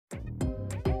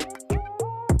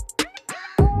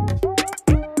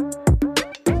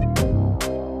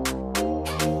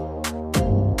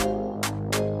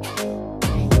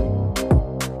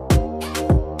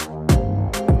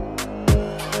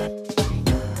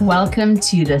Welcome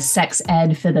to the Sex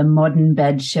Ed for the Modern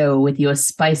Bed show with your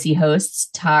spicy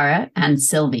hosts, Tara and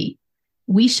Sylvie.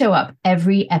 We show up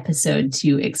every episode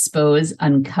to expose,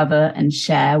 uncover, and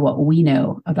share what we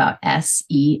know about sex.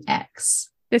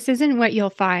 This isn't what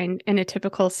you'll find in a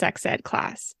typical sex ed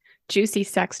class. Juicy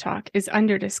sex talk is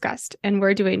under-discussed, and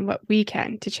we're doing what we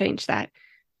can to change that.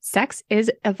 Sex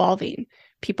is evolving.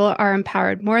 People are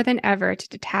empowered more than ever to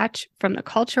detach from the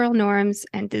cultural norms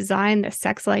and design the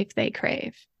sex life they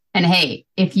crave. And hey,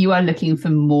 if you are looking for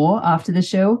more after the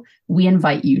show, we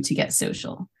invite you to get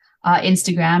social. Our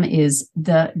Instagram is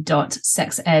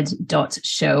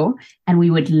the.sexed.show, and we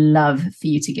would love for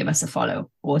you to give us a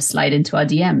follow or slide into our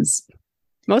DMs.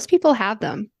 Most people have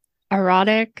them.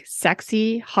 Erotic,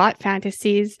 sexy, hot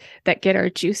fantasies that get our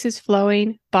juices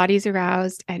flowing, bodies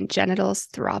aroused, and genitals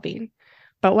throbbing.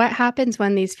 But what happens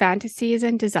when these fantasies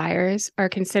and desires are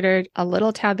considered a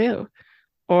little taboo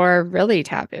or really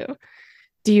taboo?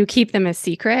 Do you keep them a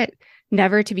secret,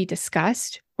 never to be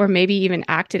discussed, or maybe even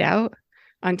acted out?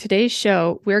 On today's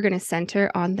show, we're going to center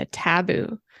on the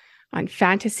taboo, on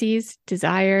fantasies,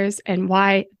 desires, and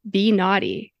why be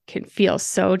naughty can feel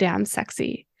so damn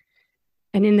sexy.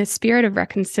 And in the spirit of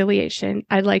reconciliation,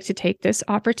 I'd like to take this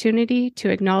opportunity to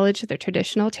acknowledge the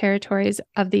traditional territories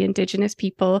of the Indigenous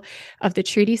people of the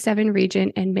Treaty 7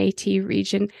 region and Métis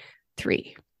Region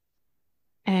 3.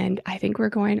 And I think we're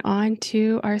going on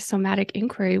to our somatic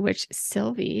inquiry, which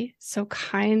Sylvie so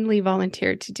kindly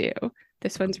volunteered to do.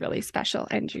 This one's really special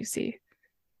and juicy.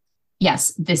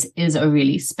 Yes, this is a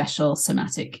really special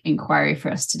somatic inquiry for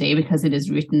us today because it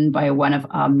is written by one of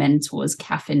our mentors,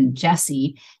 Caffin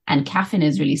Jesse. And Caffin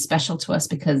is really special to us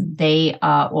because they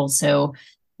are also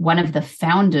one of the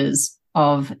founders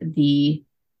of the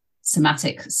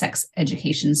somatic sex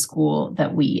education school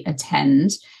that we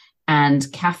attend.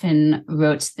 And Caffin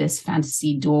wrote this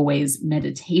fantasy doorways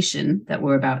meditation that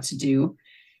we're about to do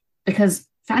because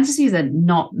fantasies are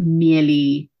not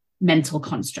merely mental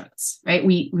constructs, right?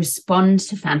 We respond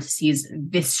to fantasies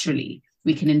viscerally.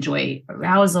 We can enjoy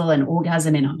arousal and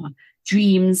orgasm in our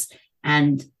dreams.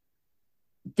 And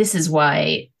this is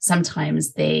why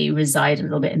sometimes they reside a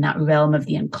little bit in that realm of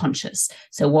the unconscious.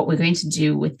 So what we're going to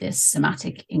do with this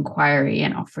somatic inquiry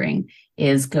and offering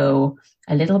is go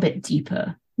a little bit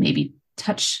deeper, maybe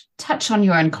touch on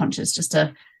your unconscious, just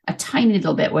a tiny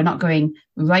little bit. We're not going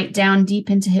right down deep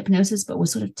into hypnosis, but we're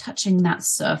sort of touching that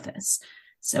surface.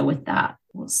 So with that,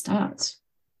 we'll start.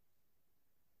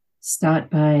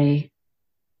 Start by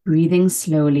breathing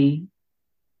slowly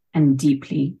and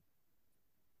deeply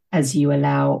as you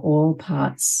allow all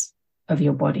parts of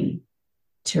your body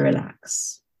to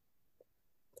relax.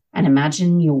 And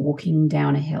imagine you're walking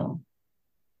down a hill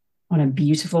on a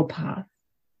beautiful path,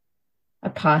 a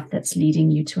path that's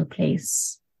leading you to a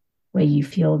place where you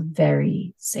feel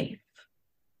very safe.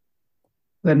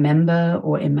 Remember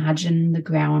or imagine the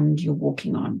ground you're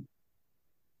walking on.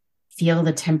 Feel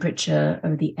the temperature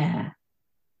of the air,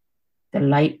 the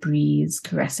light breeze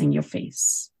caressing your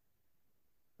face.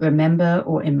 Remember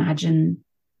or imagine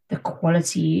the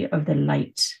quality of the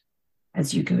light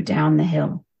as you go down the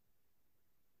hill.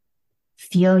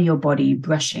 Feel your body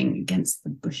brushing against the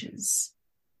bushes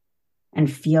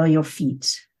and feel your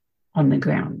feet on the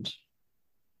ground.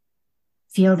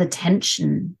 Feel the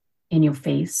tension in your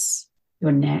face,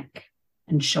 your neck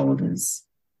and shoulders,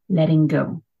 letting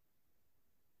go.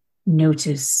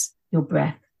 Notice your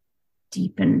breath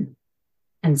deepen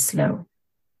and slow.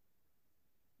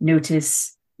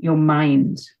 Notice your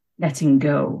mind letting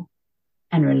go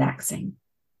and relaxing.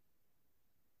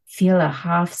 Feel a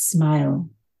half smile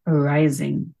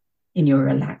arising in your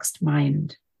relaxed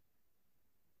mind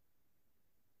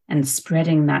and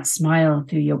spreading that smile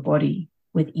through your body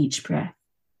with each breath.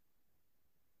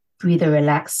 Breathe a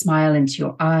relaxed smile into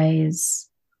your eyes,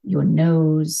 your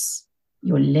nose,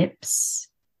 your lips,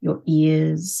 your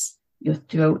ears, your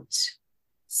throat.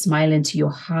 Smile into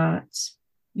your heart,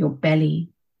 your belly,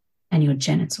 and your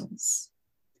genitals.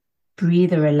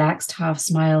 Breathe a relaxed half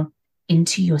smile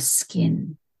into your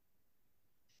skin.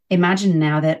 Imagine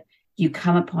now that you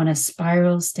come upon a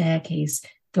spiral staircase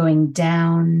going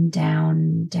down,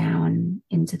 down, down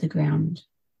into the ground.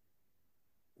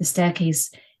 The staircase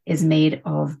is made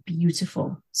of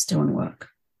beautiful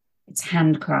stonework. It's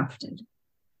handcrafted.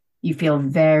 You feel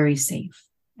very safe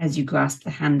as you grasp the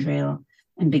handrail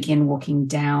and begin walking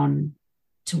down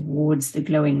towards the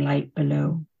glowing light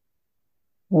below.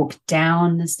 Walk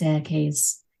down the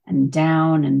staircase and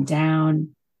down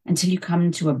until you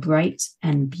come to a bright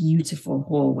and beautiful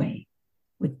hallway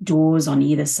with doors on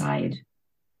either side.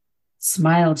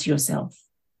 Smile to yourself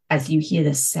as you hear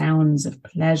the sounds of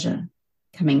pleasure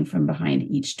coming from behind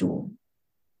each door.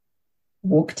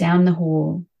 Walk down the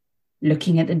hall,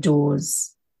 looking at the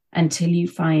doors until you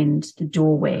find the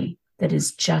doorway that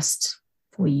is just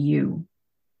for you.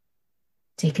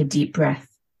 Take a deep breath,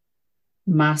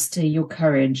 master your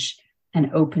courage,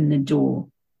 and open the door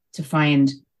to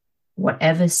find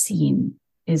whatever scene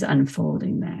is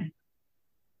unfolding there.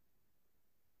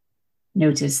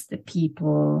 Notice the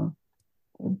people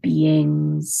or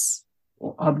beings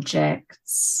or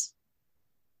objects,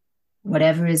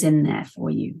 whatever is in there for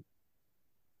you.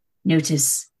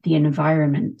 Notice the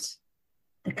environment,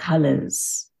 the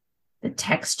colors, the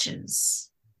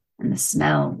textures, and the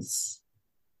smells.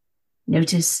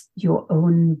 Notice your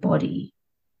own body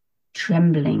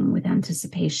trembling with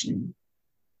anticipation.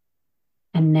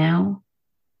 And now,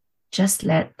 just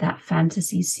let that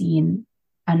fantasy scene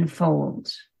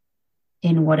unfold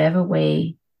in whatever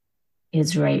way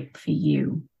is right for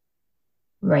you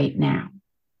right now.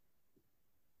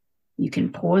 You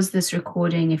can pause this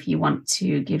recording if you want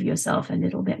to give yourself a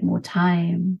little bit more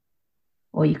time,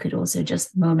 or you could also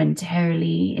just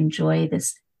momentarily enjoy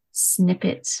this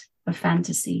snippet of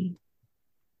fantasy.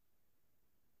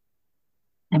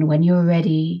 And when you're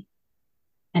ready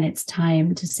and it's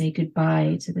time to say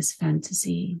goodbye to this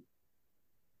fantasy,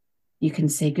 you can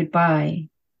say goodbye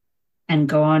and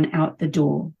go on out the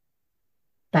door,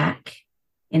 back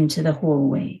into the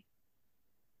hallway,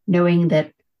 knowing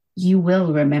that you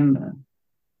will remember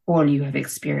all you have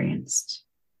experienced.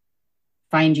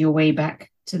 Find your way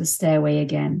back to the stairway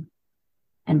again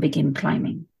and begin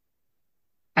climbing.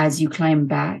 As you climb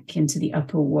back into the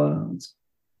upper world,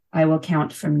 I will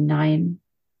count from 9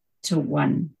 to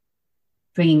 1,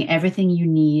 bringing everything you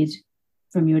need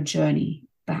from your journey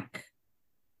back.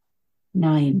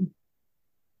 9,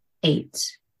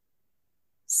 8,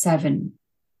 7,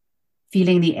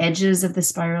 feeling the edges of the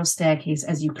spiral staircase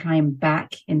as you climb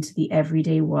back into the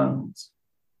everyday world.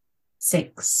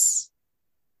 6,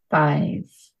 5,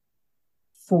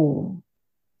 4,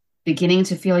 beginning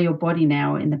to feel your body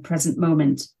now in the present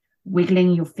moment,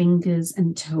 wiggling your fingers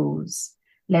and toes,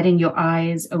 letting your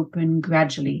eyes open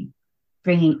gradually,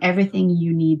 bringing everything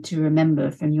you need to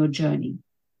remember from your journey.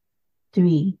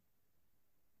 3,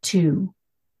 2,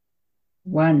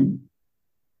 1.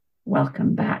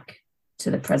 Welcome back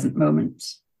to the present moment.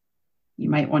 You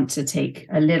might want to take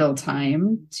a little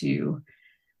time to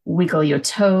wiggle your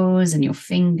toes and your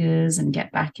fingers and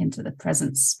get back into the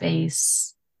present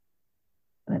space.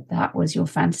 But that was your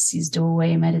Fantasies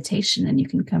Doorway meditation, and you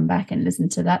can come back and listen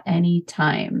to that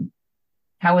anytime.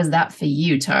 How was that for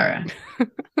you, Tara? I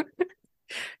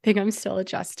think I'm still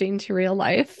adjusting to real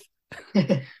life.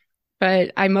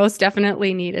 But I most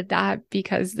definitely needed that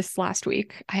because this last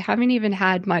week, I haven't even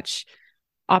had much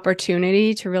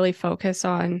opportunity to really focus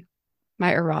on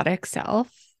my erotic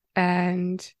self.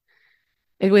 And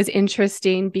it was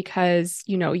interesting because,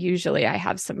 you know, usually I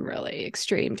have some really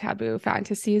extreme taboo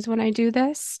fantasies when I do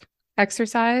this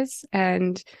exercise.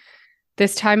 And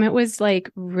this time it was like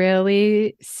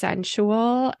really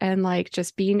sensual and like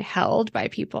just being held by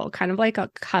people, kind of like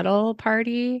a cuddle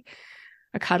party,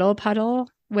 a cuddle puddle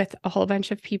with a whole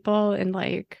bunch of people in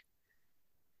like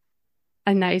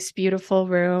a nice, beautiful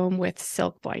room with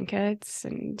silk blankets.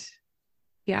 And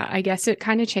yeah, I guess it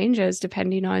kind of changes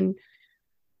depending on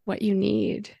what you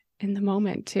need in the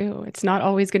moment too. It's not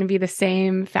always going to be the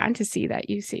same fantasy that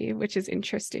you see, which is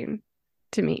interesting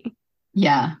to me.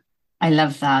 Yeah, I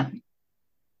love that.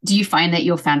 Do you find that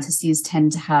your fantasies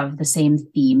tend to have the same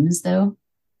themes though?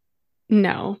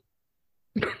 No.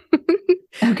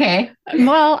 Okay.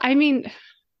 Well, I mean,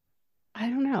 I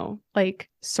don't know, like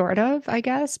sort of, I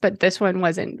guess, but this one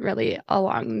wasn't really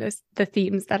along the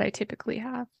themes that I typically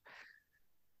have.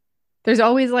 There's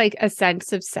always like a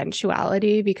sense of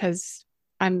sensuality because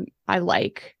I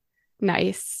like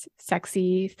nice,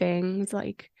 sexy things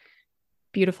like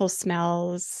beautiful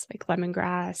smells like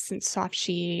lemongrass and soft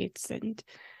sheets and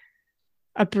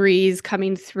a breeze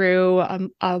coming through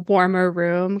a warmer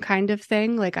room kind of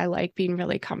thing. Like I like being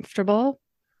really comfortable.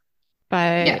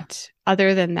 But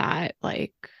other than that,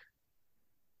 like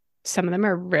some of them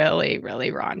are really,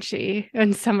 really raunchy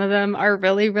and some of them are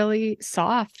really, really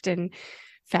soft and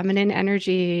feminine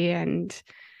energy.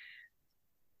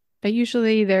 But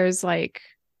usually there's like,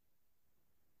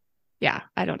 yeah,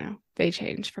 I don't know. They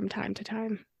change from time to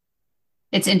time.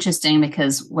 It's interesting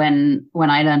because when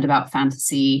I learned about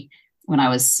fantasy, when I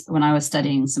was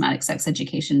studying somatic sex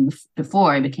education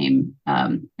before we came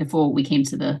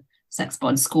to the sex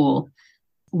bod school,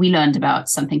 we learned about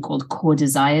something called core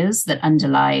desires that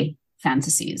underlie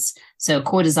fantasies. So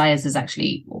core desires is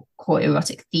actually, or core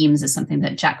erotic themes is something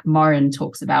that Jack Morin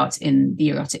talks about in The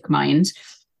Erotic Mind.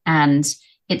 And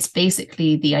it's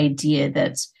basically the idea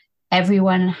that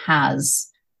everyone has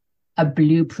a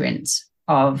blueprint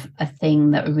of a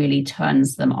thing that really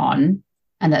turns them on,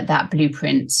 and that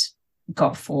blueprint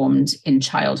got formed in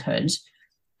childhood.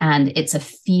 And it's a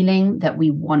feeling that we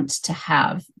want to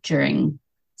have during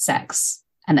sex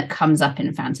and that comes up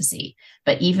in fantasy.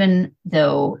 But even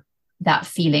though that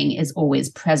feeling is always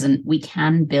present, we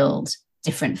can build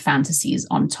different fantasies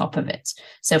on top of it.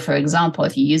 So for example,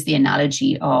 if you use the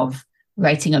analogy of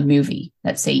writing a movie,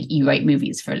 let's say you write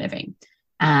movies for a living,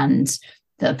 and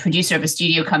the producer of a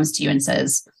studio comes to you and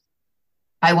says,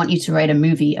 I want you to write a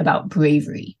movie about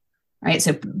bravery, right?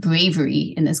 So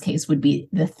bravery in this case would be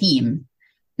the theme.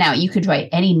 Now you could write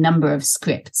any number of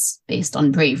scripts based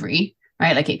on bravery,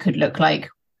 right? Like it could look like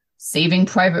Saving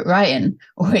Private Ryan,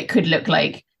 or it could look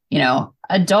like,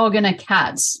 a dog and a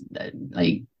cat,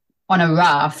 like on a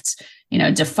raft,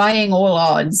 defying all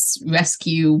odds,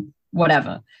 rescue,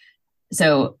 whatever.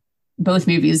 So both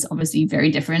movies, obviously very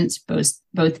different,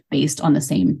 both based on the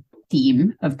same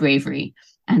theme of bravery.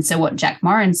 And so what Jack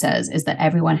Morin says is that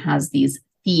everyone has these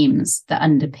themes that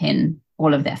underpin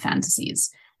all of their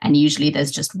fantasies. And usually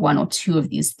there's just one or two of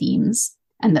these themes,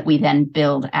 and that we then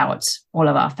build out all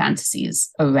of our fantasies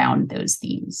around those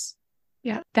themes.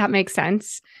 Yeah, that makes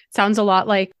sense. Sounds a lot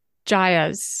like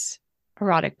Jaya's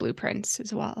erotic blueprints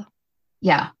as well.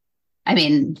 Yeah. I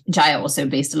mean, Jaya also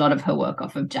based a lot of her work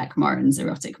off of Jack Morin's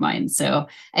Erotic Mind. So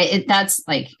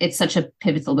it's such a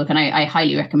pivotal book. And I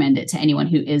highly recommend it to anyone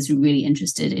who is really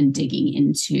interested in digging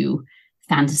into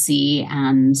fantasy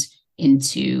and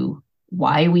into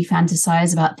why we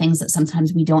fantasize about things that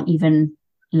sometimes we don't even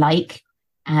like.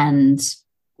 And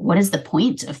what is the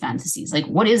point of fantasies? Like,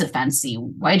 what is a fantasy?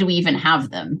 Why do we even have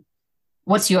them?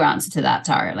 What's your answer to that,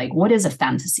 Tara? Like, what is a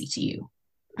fantasy to you?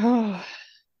 Oh,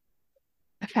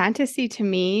 a fantasy to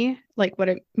me, like what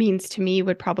it means to me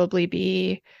would probably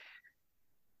be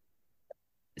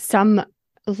some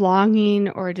longing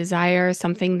or desire,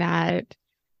 something that,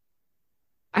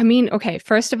 okay,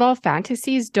 first of all,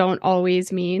 fantasies don't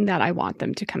always mean that I want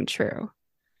them to come true.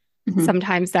 Mm-hmm.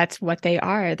 Sometimes that's what they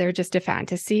are. They're just a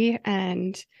fantasy,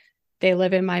 and they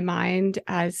live in my mind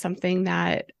as something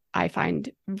that I find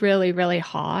really, really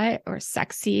hot or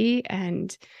sexy,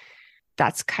 and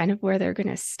that's kind of where they're going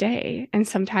to stay. And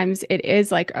sometimes it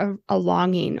is like a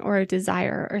longing or a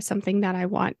desire or something that I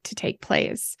want to take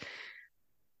place.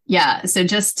 Yeah. So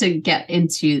just to get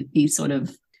into the sort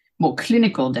of more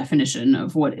clinical definition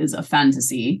of what is a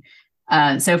fantasy.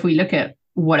 So if we look at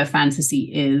what a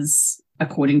fantasy is,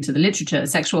 according to the literature, a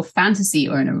sexual fantasy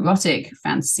or an erotic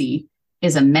fantasy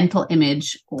is a mental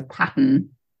image or pattern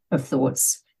of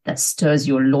thoughts that stirs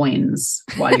your loins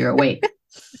while you're awake.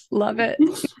 Love it.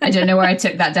 I don't know where I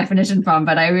took that definition from,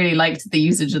 but I really liked the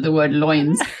usage of the word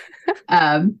loins.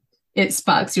 It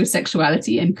sparks your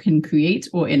sexuality and can create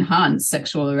or enhance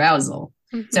sexual arousal.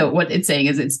 Mm-hmm. So what it's saying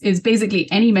is it's basically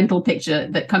any mental picture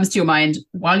that comes to your mind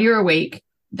while you're awake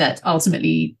that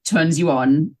ultimately turns you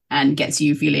on and gets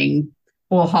you feeling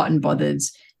all hot and bothered,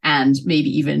 and maybe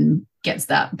even gets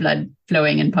that blood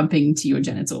flowing and pumping to your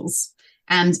genitals.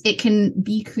 And it can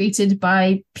be created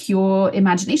by pure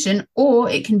imagination, or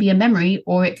it can be a memory,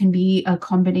 or it can be a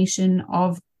combination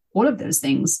of all of those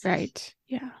things. Right.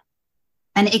 Yeah.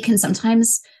 And it can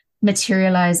sometimes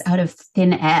materialize out of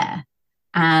thin air.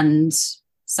 And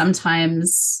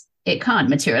sometimes it can't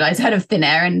materialize out of thin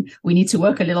air. And we need to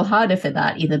work a little harder for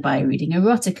that, either by reading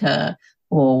erotica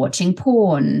or watching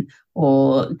porn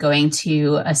or going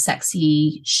to a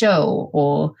sexy show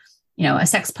or, a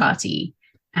sex party.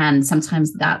 And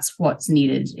sometimes that's what's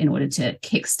needed in order to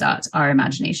kickstart our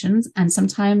imaginations. And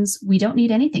sometimes we don't need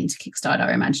anything to kickstart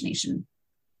our imagination.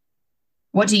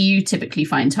 What do you typically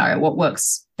find, Tara? What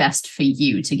works best for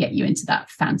you to get you into that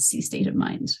fantasy state of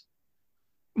mind?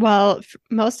 Well,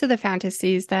 most of the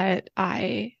fantasies that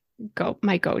my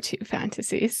go-to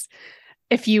fantasies,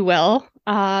 if you will,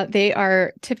 they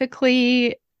are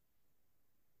typically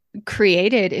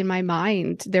created in my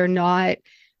mind. They're not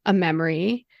a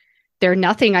memory. They're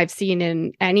nothing I've seen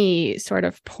in any sort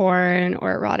of porn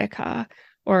or erotica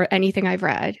or anything I've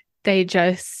read.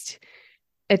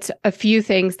 It's a few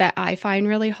things that I find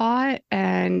really hot,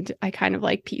 and I kind of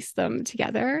like piece them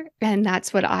together. And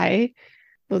that's what I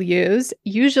will use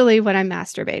usually when I'm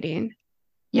masturbating.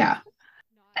 Yeah.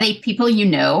 Are they people you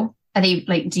know? Are they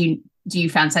like, do you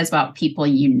fantasize about people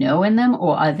you know in them,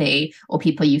 or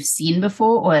people you've seen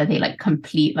before, or are they like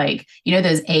complete, like,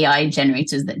 those AI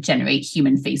generators that generate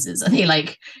human faces? Are they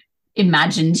like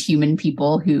imagined human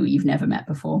people who you've never met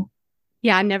before?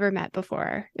 Yeah, never met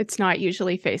before. It's not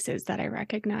usually faces that I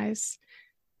recognize.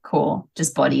 Cool.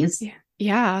 Just bodies.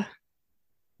 Yeah.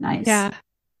 Nice. Yeah.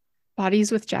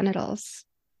 Bodies with genitals.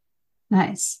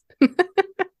 Nice.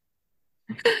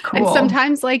 And Cool.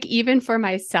 sometimes, like, even for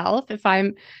myself, if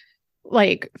I'm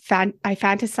like, I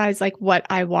fantasize like what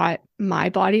I want my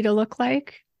body to look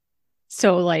like.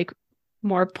 So, like,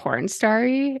 more porn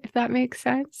starry, if that makes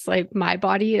sense. Like, my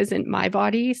body isn't my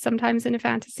body sometimes in a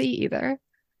fantasy either.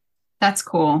 That's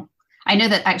cool. I know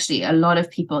that actually a lot of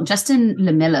people, Justin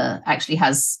Lamilla actually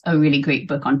has a really great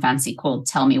book on fantasy called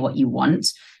Tell Me What You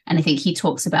Want. And I think he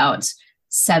talks about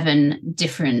 7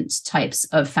 different types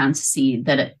of fantasy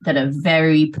that are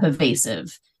very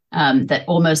pervasive, that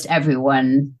almost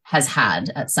everyone has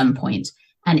had at some point.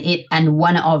 And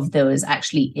one of those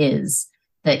actually is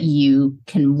that you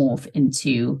can morph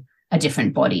into a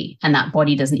different body. And that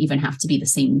body doesn't even have to be the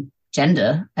same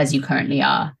gender as you currently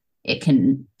are. It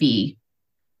can be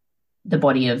the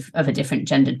body of a different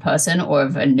gendered person, or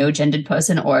of a no gendered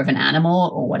person, or of an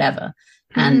animal, or whatever.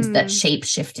 And that shape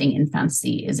shifting in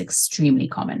fantasy is extremely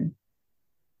common.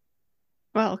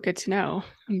 Well, good to know.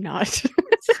 I'm not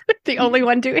the only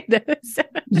one doing this.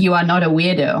 You are not a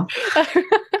weirdo.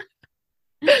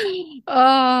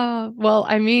 Oh, well,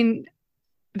 I mean,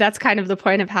 that's kind of the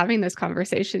point of having this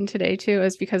conversation today too,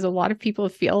 is because a lot of people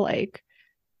feel like,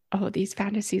 oh, these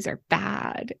fantasies are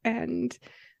bad and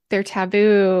they're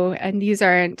taboo, and these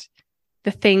aren't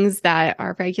the things that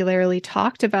are regularly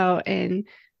talked about in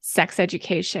sex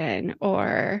education,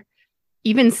 or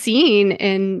even seen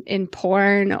in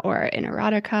porn, or in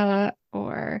erotica,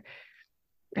 or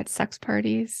at sex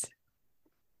parties.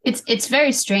 It's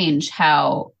very strange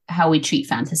how we treat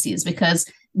fantasies, because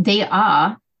they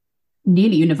are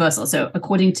nearly universal. So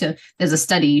there's a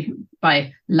study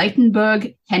by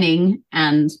Leitenberg, Henning,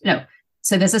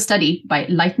 there's a study by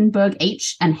Leitenberg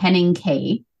H and Henning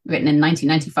K, written in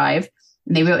 1995.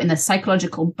 And they wrote in the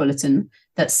Psychological Bulletin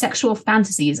that sexual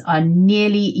fantasies are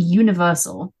nearly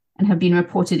universal and have been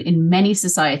reported in many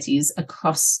societies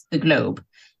across the globe.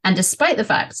 And despite the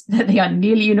fact that they are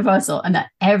nearly universal and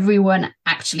that everyone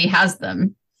actually has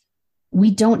them, we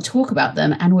don't talk about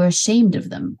them, and we're ashamed of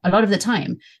them a lot of the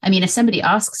time. I mean, if somebody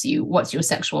asks you, what's your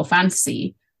sexual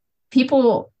fantasy?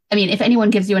 If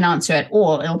anyone gives you an answer at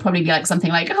all, it'll probably be like something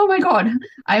like, oh my God,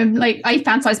 I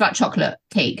fantasize about chocolate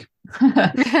cake.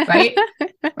 Right?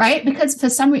 Right? Because for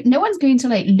some reason, no one's going to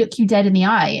like look you dead in the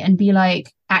eye and be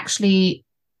like, actually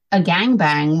a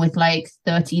gangbang with like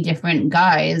 30 different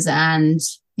guys and,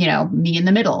 me in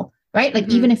the middle. Right? Like,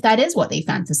 even if that is what they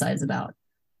fantasize about.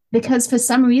 Because for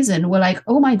some reason, we're like,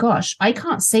 oh my gosh, I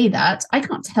can't say that. I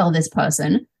can't tell this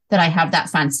person that I have that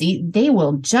fantasy. They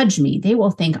will judge me. They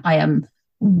will think I am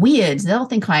weird. They'll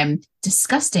think I'm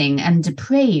disgusting and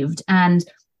depraved, and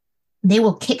they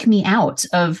will kick me out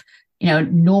of,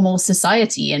 normal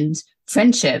society and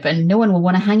friendship, and no one will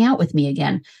want to hang out with me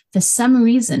again. For some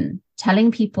reason,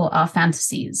 telling people our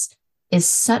fantasies is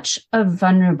such a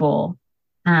vulnerable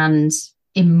and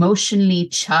emotionally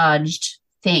charged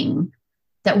thing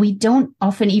that we don't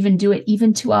often even do it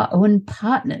even to our own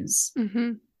partners,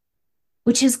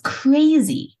 which is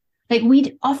crazy. Like,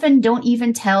 we often don't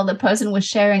even tell the person we're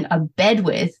sharing a bed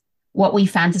with what we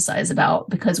fantasize about,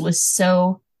 because we're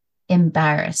so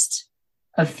embarrassed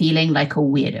of feeling like a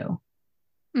weirdo.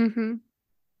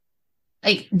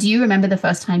 Like, do you remember the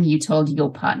first time you told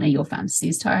your partner your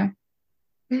fantasies, Tara?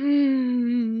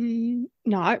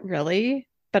 Not really,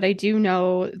 but I do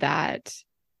know that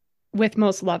with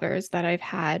most lovers that I've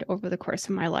had over the course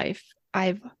of my life,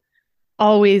 I've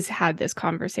always had this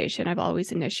conversation. I've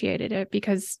always initiated it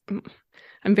because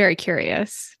I'm very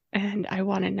curious and I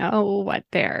want to know what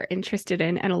they're interested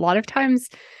in. And a lot of times,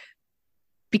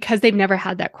 because they've never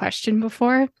had that question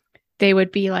before, they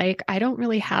would be like, I don't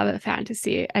really have a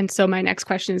fantasy. And so my next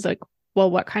question is like,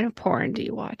 well, what kind of porn do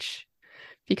you watch?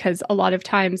 Because a lot of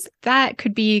times that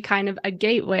could be kind of a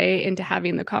gateway into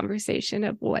having the conversation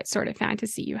of what sort of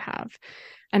fantasy you have.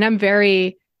 And I'm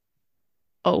very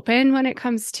open when it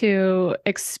comes to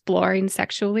exploring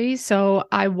sexually. So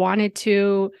I wanted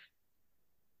to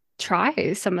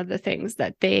try some of the things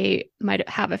that they might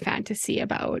have a fantasy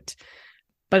about.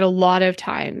 But a lot of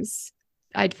times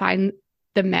I'd find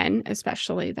the men,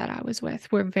 especially that I was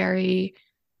with, were very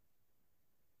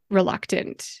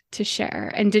reluctant to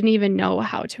share and didn't even know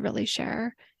how to really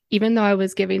share. Even though I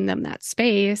was giving them that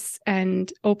space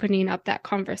and opening up that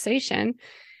conversation,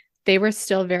 they were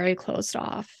still very closed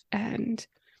off. And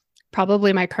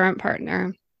probably my current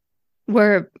partner,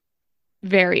 we're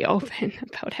very open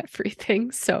about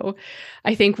everything. So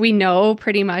I think we know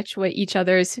pretty much what each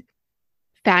other's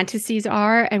fantasies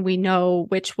are, and we know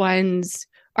which ones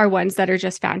are ones that are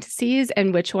just fantasies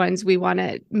and which ones we want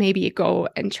to maybe go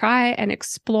and try and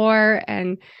explore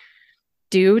and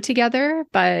do together.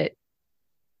 But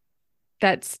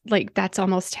that's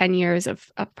almost 10 years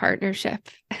of partnership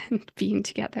and being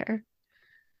together.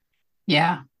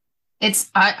 Yeah.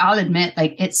 I'll admit,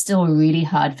 like, it's still really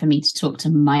hard for me to talk to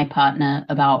my partner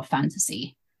about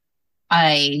fantasy.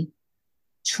 I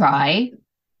try,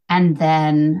 and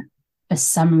then for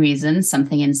some reason,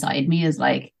 something inside me is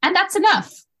like, and that's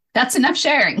enough. That's enough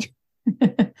sharing.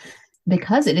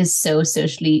 Because it is so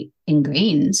socially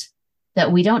ingrained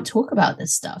that we don't talk about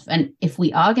this stuff. And if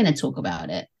we are going to talk about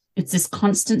it, it's this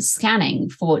constant scanning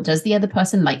for, does the other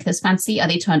person like this fantasy? Are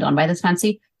they turned on by this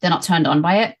fantasy? They're not turned on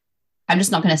by it. I'm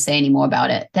just not going to say any more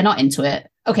about it. They're not into it.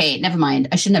 Okay, never mind.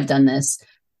 I shouldn't have done this.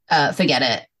 Forget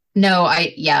it. No,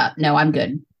 I'm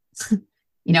good.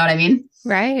 You know what I mean?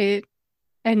 Right.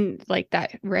 And like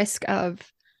that risk of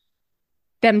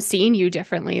them seeing you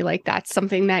differently, like that's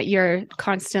something that you're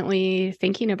constantly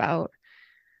thinking about,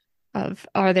 of,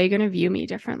 are they going to view me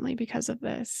differently because of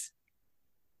this?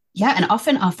 Yeah. And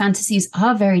often our fantasies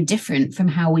are very different from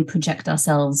how we project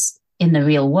ourselves in the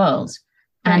real world.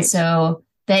 Right. And so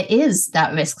there is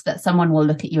that risk that someone will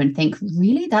look at you and think,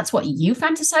 really, that's what you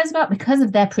fantasize about? Because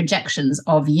of their projections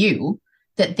of you,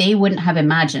 that they wouldn't have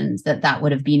imagined that that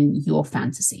would have been your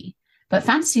fantasy. But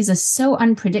fantasies are so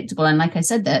unpredictable. And like I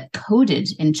said, they're coded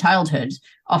in childhood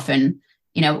often,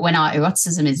 you know, when our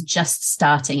eroticism is just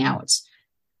starting out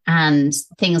and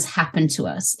things happen to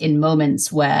us in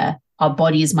moments where our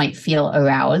bodies might feel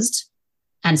aroused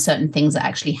and certain things are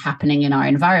actually happening in our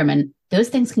environment. Those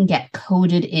things can get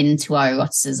coded into our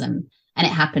eroticism, and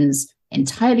it happens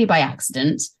entirely by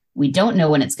accident. We don't know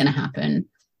when it's going to happen.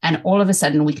 And all of a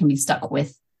sudden we can be stuck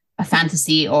with a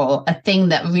fantasy or a thing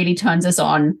that really turns us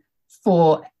on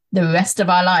for the rest of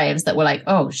our lives, that we're like,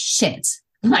 oh shit,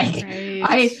 like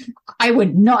right. I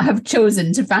would not have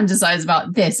chosen to fantasize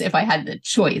about this if I had the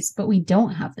choice, but we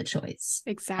don't have the choice.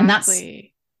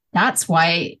 Exactly. And that's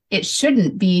why it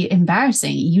shouldn't be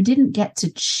embarrassing. You didn't get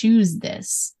to choose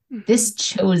this. Mm-hmm. This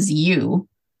chose you,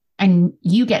 and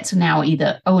you get to now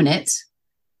either own it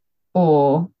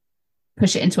or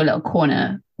push it into a little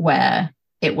corner where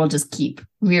it will just keep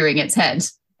rearing its head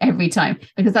every time,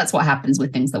 because that's what happens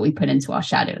with things that we put into our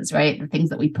shadows, right? The things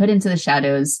that we put into the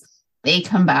shadows, they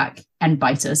come back and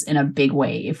bite us in a big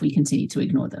way if we continue to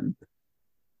ignore them.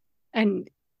 And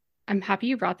I'm happy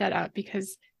you brought that up,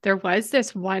 because there was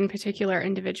this one particular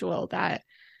individual that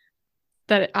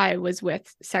I was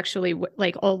with sexually,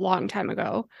 like a long time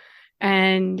ago.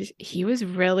 And he was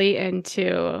really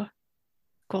into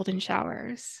golden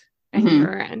showers and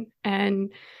urine.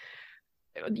 And,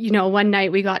 you know, one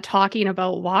night we got talking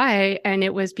about why, and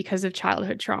it was because of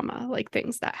childhood trauma, like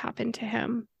things that happened to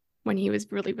him when he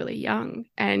was really, really young.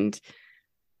 And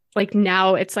like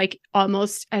now it's like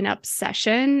almost an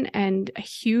obsession and a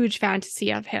huge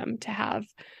fantasy of him to have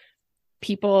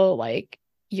people like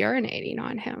urinating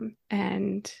on him.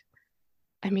 And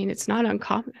I mean, it's not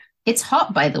uncommon. It's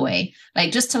hot, by the way,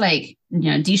 like just to like,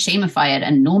 you know, de-shamify it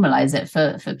and normalize it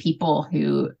for people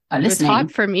who are listening. It's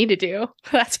hot for me to do.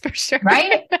 That's for sure.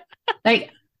 Right?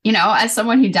 Like, you know, as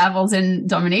someone who dabbles in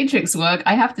dominatrix work,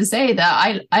 I have to say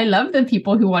that I love the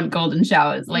people who want golden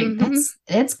showers. Like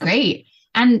that's great.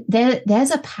 And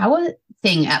there's a power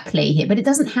thing at play here, but it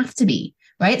doesn't have to be,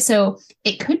 right? So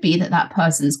it could be that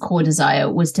person's core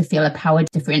desire was to feel a power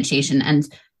differentiation and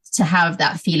to have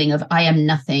that feeling of I am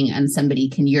nothing and somebody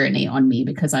can urinate on me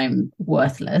because I'm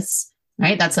worthless,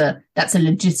 right? That's a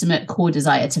legitimate core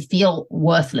desire to feel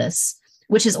worthless,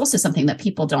 which is also something that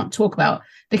people don't talk about,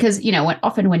 because, you know,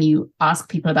 often when you ask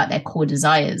people about their core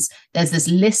desires, there's this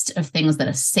list of things that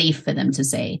are safe for them to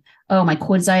say. Oh, my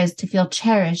core desire is to feel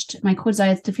cherished. My core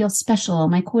desire is to feel special.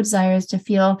 My core desire is to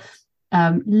feel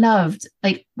loved.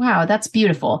 Like, wow, that's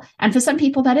beautiful. And for some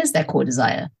people, that is their core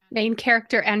desire. Main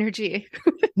character energy.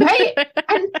 Right?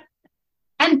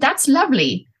 And that's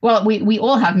lovely. Well, we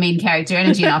all have main character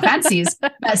energy in our fantasies,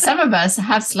 but some of us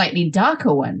have slightly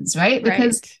darker ones, right?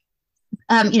 Because,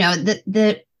 you know,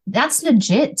 that's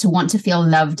legit to want to feel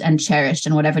loved and cherished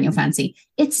and whatever in your fantasy.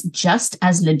 It's just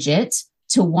as legit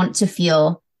to want to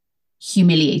feel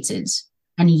humiliated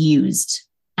and used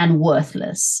and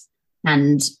worthless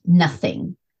and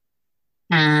nothing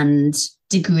and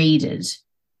degraded.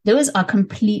 Those are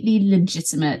completely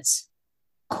legitimate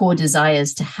core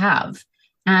desires to have.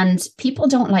 And people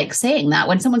don't like saying that.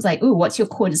 When someone's like, "Ooh, what's your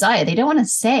core desire?" They don't want to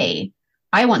say,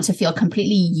 "I want to feel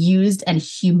completely used and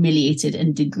humiliated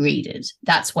and degraded."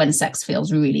 That's when sex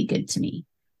feels really good to me.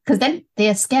 Because then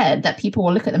they're scared that people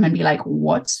will look at them and be like,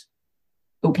 "What?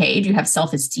 Okay, do you have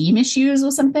self-esteem issues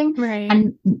or something?" Right.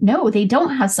 And no, they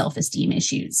don't have self-esteem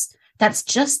issues. That's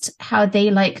just how they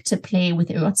like to play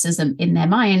with eroticism in their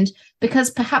mind,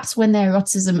 because perhaps when their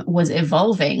eroticism was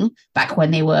evolving back when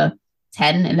they were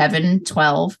 10, 11,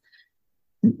 12,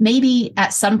 maybe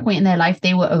at some point in their life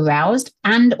they were aroused,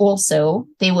 and also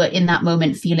they were in that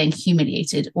moment feeling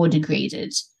humiliated or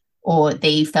degraded, or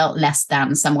they felt less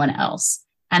than someone else.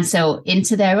 And so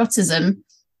into their eroticism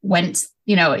went,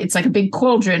 it's like a big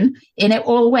cauldron, and it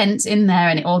all went in there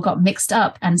and it all got mixed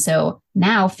up. And so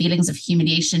now feelings of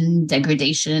humiliation,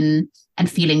 degradation,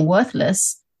 and feeling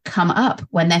worthless come up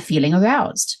when they're feeling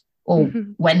aroused. Or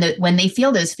when they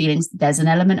feel those feelings, there's an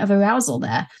element of arousal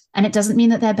there. And it doesn't mean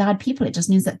that they're bad people. It just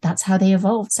means that that's how they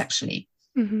evolved sexually.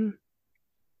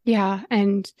 Yeah.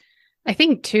 And I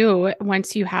think too,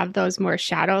 once you have those more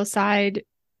shadow side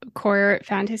core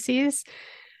fantasies,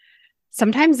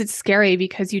 sometimes it's scary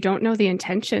because you don't know the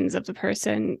intentions of the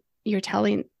person you're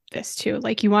telling this to.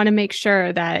 Like, you want to make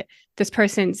sure that this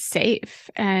person's safe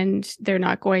and they're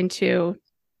not going to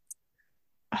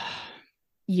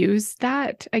use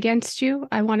that against you,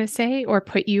 I want to say, or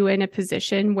put you in a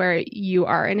position where you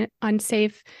are in an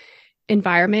unsafe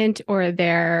environment, or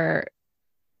they're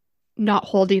not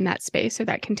holding that space or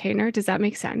that container. Does that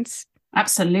make sense?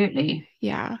 Absolutely.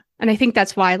 Yeah. And I think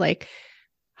that's why, like,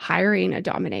 hiring a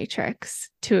dominatrix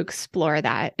to explore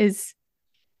that is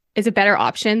a better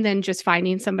option than just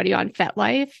finding somebody on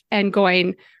FetLife and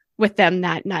going with them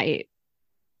that night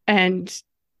and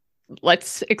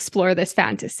let's explore this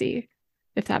fantasy,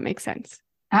 if that makes sense.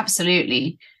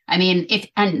 Absolutely. I mean,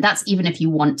 and that's even if you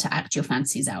want to act your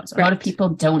fantasies out. A lot of people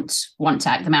don't want to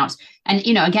act them out. And,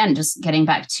 again, just getting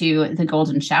back to the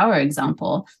golden shower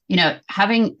example,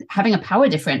 having a power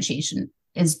differentiation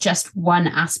is just one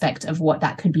aspect of what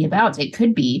that could be about. It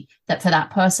could be that for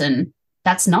that person,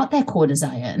 that's not their core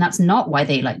desire, and that's not why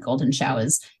they like golden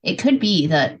showers. It could be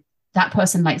that that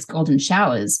person likes golden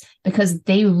showers because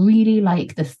they really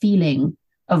like the feeling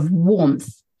of warmth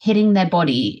hitting their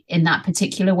body in that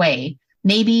particular way.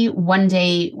 Maybe one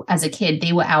day as a kid,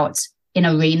 they were out in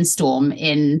a rainstorm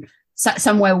in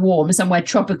somewhere warm, somewhere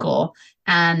tropical,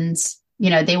 and,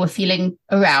 they were feeling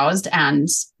aroused, and,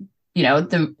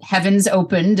 the heavens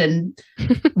opened and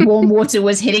warm water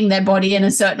was hitting their body in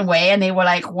a certain way. And they were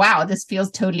like, wow, this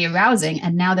feels totally arousing.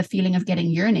 And now the feeling of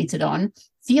getting urinated on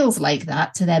feels like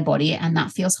that to their body, and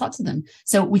that feels hot to them.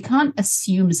 So we can't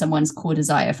assume someone's core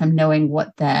desire from knowing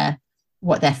what their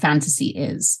fantasy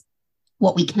is.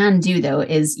 What we can do, though,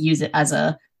 is use it as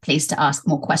a place to ask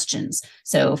more questions.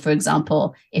 So, for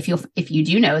example, if you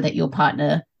do know that your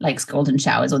partner likes golden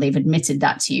showers, or they've admitted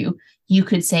that to you, you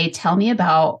could say, tell me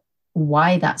about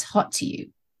why that's hot to you.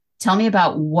 Tell me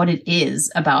about what it is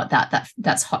about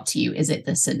that's hot to you. Is it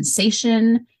the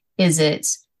sensation? Is it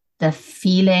the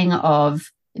feeling of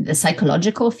the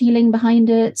psychological feeling behind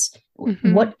it?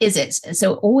 What is it?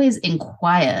 So always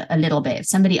inquire a little bit. If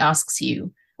somebody asks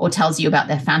you or tells you about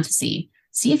their fantasy,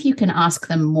 see if you can ask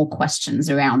them more questions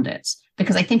around it.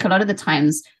 Because I think a lot of the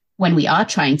times when we are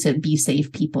trying to be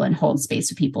safe people and hold space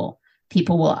for people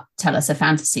will tell us a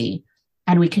fantasy,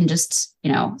 and we can just,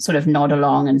 sort of nod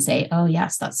along and say, oh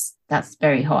yes, that's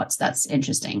very hot. That's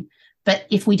interesting. But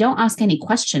if we don't ask any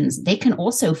questions, they can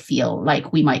also feel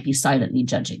like we might be silently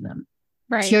judging them.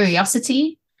 Right.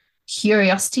 Curiosity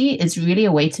is really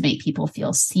a way to make people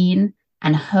feel seen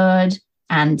and heard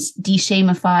and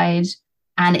de-shamified.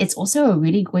 And it's also a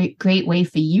really great way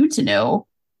for you to know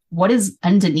what is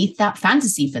underneath that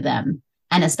fantasy for them.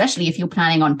 And especially if you're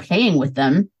planning on playing with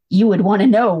them, you would want to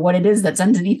know what it is that's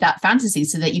underneath that fantasy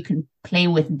so that you can play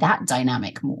with that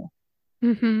dynamic more.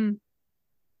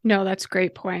 No, that's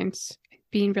great points.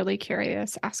 Being really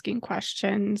curious, asking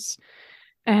questions,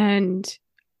 and,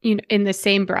 in the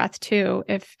same breath too,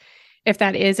 if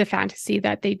that is a fantasy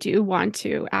that they do want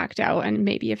to act out, and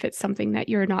maybe if it's something that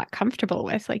you're not comfortable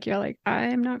with, like you're like,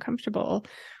 I'm not comfortable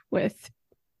with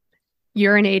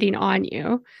urinating on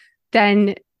you,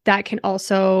 then that can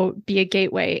also be a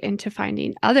gateway into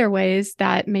finding other ways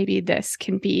that maybe this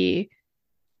can be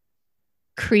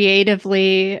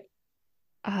creatively,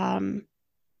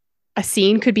 a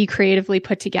scene could be creatively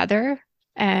put together,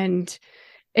 and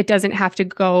it doesn't have to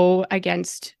go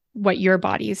against what your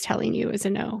body is telling you is a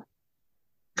no.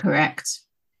 Correct.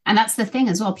 And that's the thing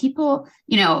as well. People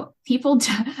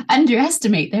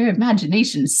underestimate their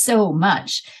imagination so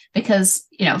much because,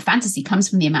 fantasy comes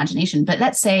from the imagination. But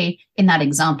let's say in that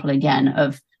example again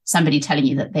of somebody telling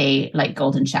you that they like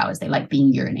golden showers, they like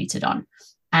being urinated on,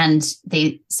 and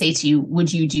they say to you,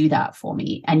 would you do that for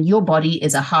me? And your body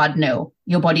is a hard no.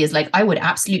 Your body is like, I would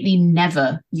absolutely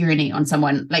never urinate on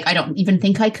someone. Like, I don't even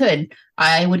think I could.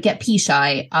 I would get pee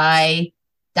shy.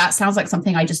 That sounds like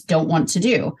something I just don't want to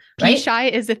do. Right? Pee shy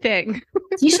is a thing.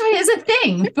 Pee shy is a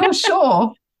thing for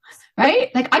sure.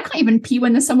 right? Like I can't even pee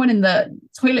when there's someone in the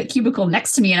toilet cubicle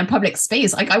next to me in a public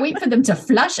space. Like I wait for them to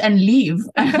flush and leave.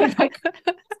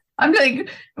 I'm like,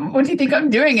 what do you think I'm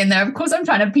doing in there? Of course I'm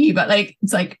trying to pee, but like,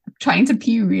 it's like trying to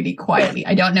pee really quietly.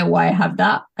 I don't know why I have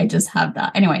that. I just have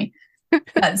that. Anyway,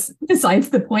 that's besides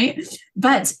the point.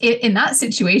 But in that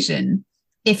situation,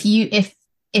 if you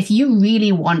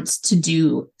really want to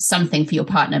do something for your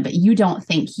partner, but you don't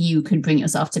think you could bring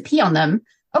yourself to pee on them,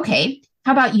 okay,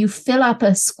 how about you fill up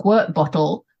a squirt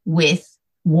bottle with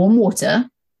warm water,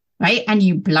 right? And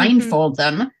you blindfold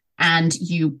them and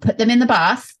you put them in the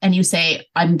bath and you say,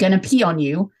 I'm going to pee on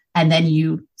you. And then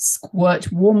you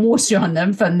squirt warm water on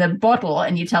them from the bottle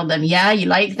and you tell them, yeah, you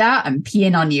like that? I'm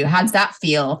peeing on you. How does that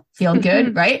feel? Feel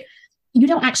good, right? You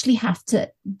don't actually have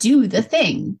to do the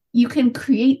thing. You can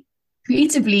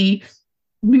creatively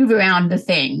move around the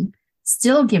thing,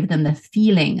 still give them the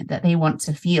feeling that they want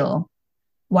to feel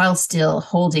while still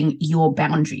holding your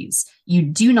boundaries. You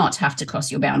do not have to cross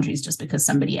your boundaries just because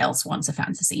somebody else wants a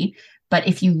fantasy. But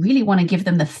if you really want to give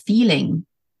them the feeling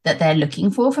that they're looking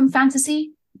for from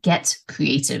fantasy, get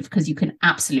creative because you can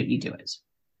absolutely do it.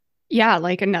 Yeah,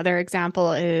 like another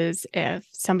example is if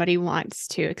somebody wants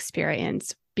to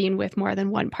experience being with more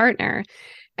than one partner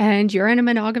and you're in a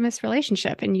monogamous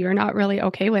relationship and you're not really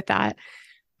okay with that.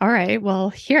 All right, well,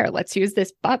 here, let's use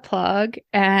this butt plug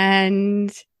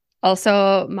and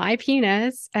also my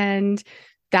penis. And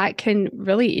that can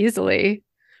really easily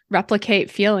replicate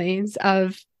feelings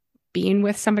of being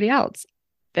with somebody else.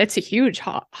 That's a huge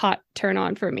hot turn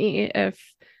on for me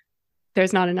if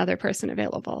there's not another person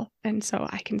available. And so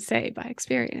I can say by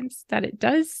experience that it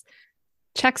does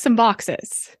check some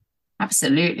boxes.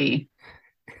 Absolutely.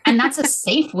 And that's a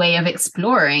safe way of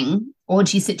exploring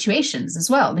orgy situations as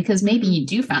well, because maybe you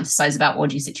do fantasize about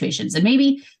orgy situations and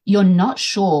maybe you're not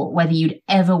sure whether you'd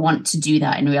ever want to do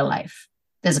that in real life.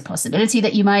 There's a possibility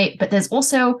that you might, but there's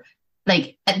also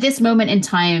like at this moment in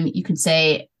time, you could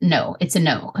say, no, it's a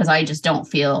no, because I just don't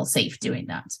feel safe doing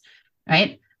that.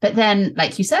 Right. But then,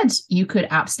 like you said, you could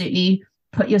absolutely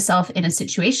put yourself in a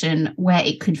situation where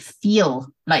it could feel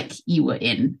like you were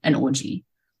in an orgy.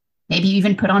 Maybe you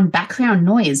even put on background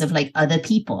noise of like other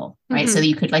people, right? So that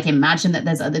you could like imagine that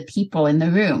there's other people in the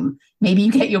room. Maybe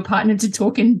you get your partner to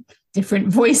talk in different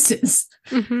voices,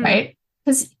 right?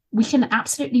 Because we can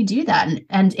absolutely do that.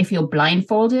 And if you're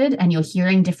blindfolded and you're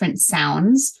hearing different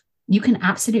sounds, you can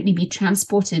absolutely be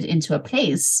transported into a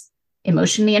place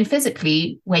emotionally and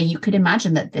physically where you could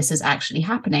imagine that this is actually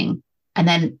happening and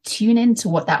then tune into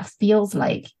what that feels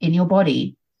like in your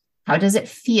body. How does it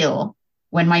feel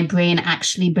when my brain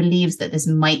actually believes that this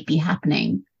might be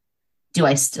happening? Do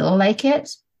I still like it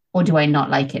or do I not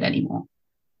like it anymore?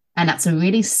 And that's a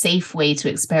really safe way to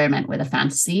experiment with a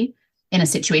fantasy in a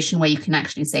situation where you can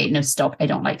actually say, no, stop, I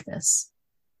don't like this.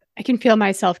 I can feel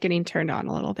myself getting turned on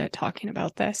a little bit talking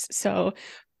about this. So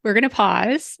we're going to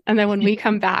pause. And then when we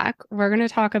come back, we're going to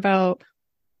talk about,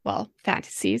 well,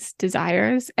 fantasies,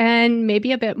 desires, and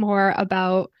maybe a bit more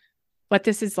about what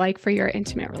this is like for your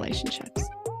intimate relationships.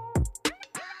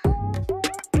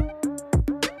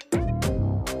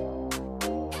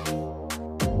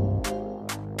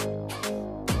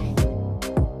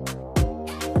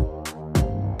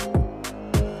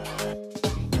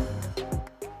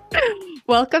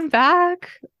 Welcome back.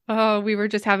 We were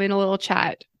just having a little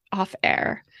chat off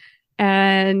air.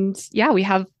 And yeah,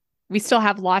 we still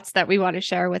have lots that we want to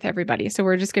share with everybody. So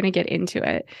we're just going to get into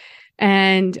it.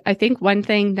 And I think one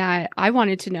thing that I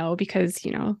wanted to know, because,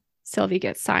 you know, Sylvie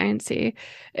gets sciencey,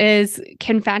 is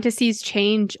can fantasies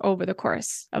change over the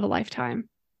course of a lifetime?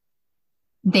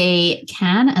 They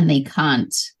can and they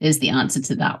can't is the answer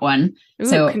to that one. Ooh,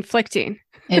 so conflicting.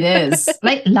 It is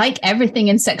like everything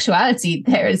in sexuality,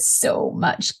 there is so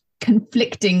much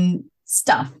conflicting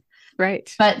stuff.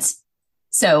 Right. But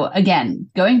so again,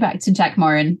 going back to Jack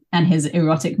Morin and his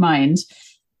erotic mind,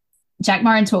 Jack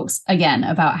Morin talks again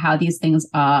about how these things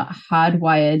are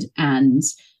hardwired and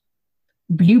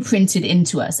blueprinted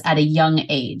into us at a young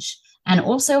age, and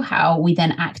also how we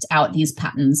then act out these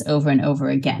patterns over and over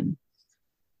again.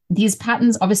 These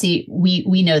patterns, obviously,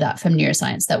 we know that from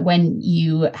neuroscience, that when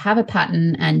you have a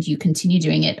pattern and you continue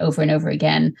doing it over and over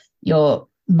again, you're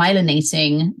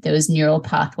myelinating those neural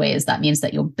pathways. That means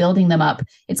that you're building them up.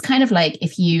 It's kind of like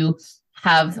if you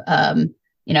have,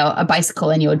 a bicycle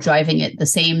and you're driving it the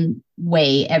same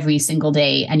way every single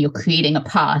day and you're creating a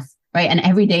path, right? And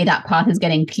every day that path is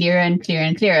getting clearer and clearer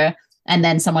and clearer. And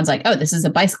then someone's like, oh, this is a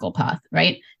bicycle path,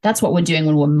 right? That's what we're doing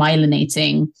when we're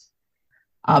myelinating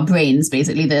our brains,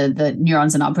 basically the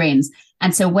neurons in our brains.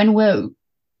 And so when we're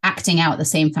acting out the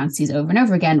same fantasies over and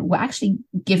over again, we're actually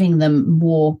giving them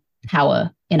more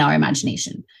power in our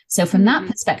imagination. So from that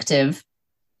perspective,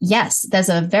 yes, there's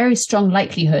a very strong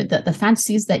likelihood that the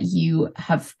fantasies that you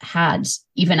have had,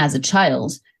 even as a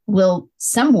child, will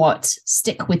somewhat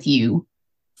stick with you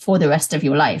for the rest of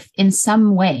your life in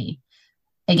some way.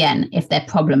 Again, if they're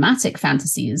problematic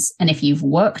fantasies, and if you've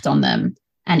worked on them,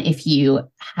 and if you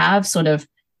have sort of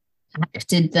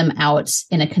acted them out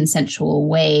in a consensual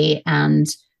way and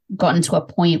gotten to a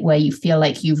point where you feel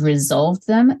like you've resolved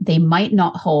them, they might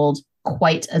not hold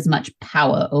quite as much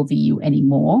power over you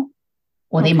anymore,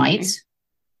 or they might,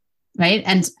 right?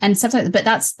 And sometimes, but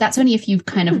that's only if you've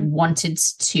kind of wanted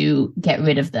to get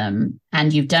rid of them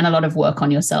and you've done a lot of work on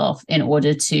yourself in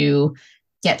order to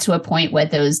get to a point where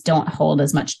those don't hold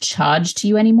as much charge to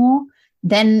you anymore.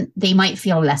 Then they might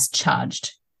feel less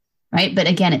charged, right? But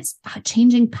again, it's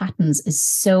changing patterns is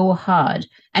so hard.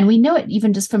 And we know it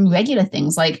even just from regular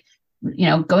things like,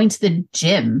 going to the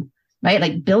gym, right?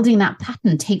 Like building that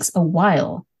pattern takes a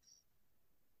while.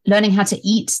 Learning how to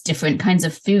eat different kinds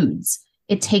of foods,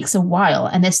 it takes a while.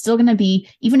 And there's still going to be,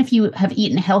 even if you have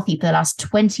eaten healthy for the last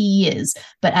 20 years,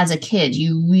 but as a kid,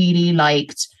 you really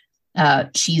liked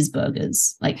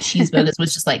cheeseburgers. Like cheeseburgers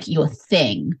was just like your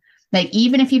thing. Like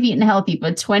even if you've eaten healthy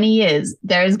for 20 years,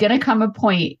 there is going to come a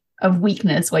point of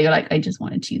weakness where you're like, I just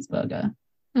want a cheeseburger.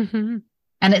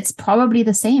 And it's probably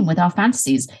the same with our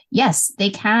fantasies. Yes, they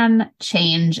can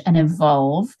change and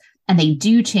evolve, and they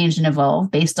do change and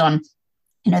evolve based on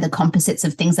the composites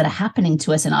of things that are happening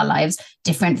to us in our lives,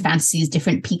 different fantasies,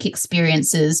 different peak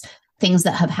experiences, things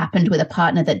that have happened with a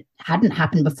partner that hadn't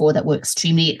happened before that were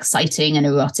extremely exciting and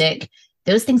erotic.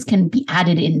 Those things can be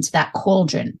added into that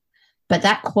cauldron. But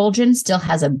that cauldron still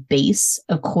has a base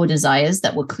of core desires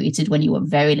that were created when you were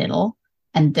very little,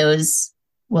 and those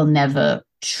will never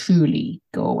truly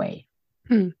go away.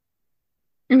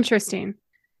 Interesting.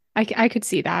 I could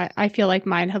see that. I feel like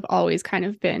mine have always kind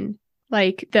of been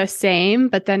like the same,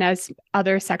 but then as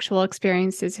other sexual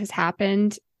experiences has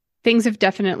happened, things have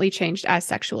definitely changed as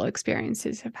sexual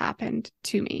experiences have happened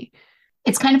to me.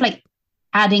 It's kind of like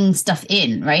adding stuff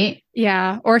in, right?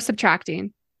 Yeah, or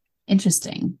subtracting.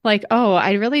 Interesting. Like, oh,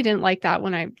 I really didn't like that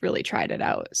when I really tried it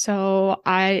out. So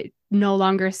I no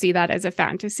longer see that as a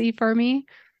fantasy for me,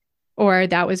 or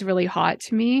that was really hot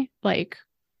to me. Like,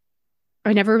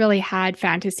 I never really had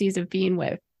fantasies of being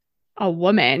with a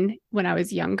woman when I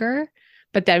was younger.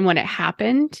 But then when it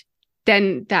happened,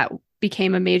 then that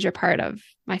became a major part of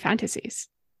my fantasies.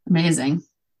 Amazing.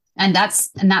 And that's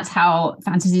how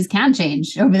fantasies can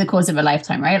change over the course of a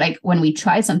lifetime, right? Like when we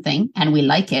try something and we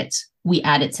like it, we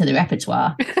add it to the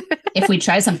repertoire. If we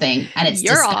try something and it's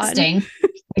disgusting,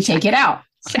 we take it out.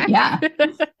 Check. Yeah,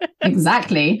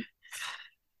 exactly.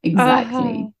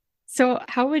 So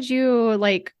how would you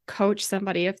like coach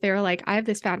somebody if they're like, I have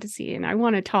this fantasy and I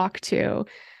want to talk to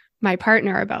my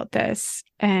partner about this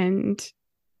and,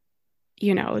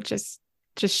 just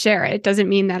share it. It doesn't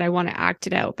mean that I want to act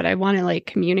it out, but I want to like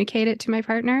communicate it to my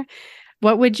partner.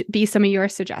 What would be some of your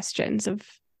suggestions of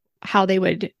how they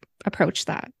would approach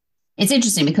that? It's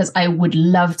interesting because I would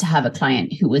love to have a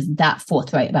client who was that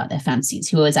forthright about their fancies,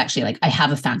 who was actually like, I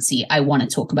have a fancy, I want to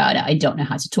talk about it. I don't know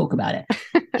how to talk about it.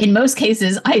 In most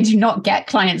cases, I do not get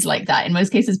clients like that. In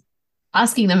most cases,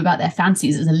 asking them about their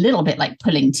fancies is a little bit like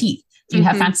pulling teeth. Do you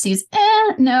have fantasies?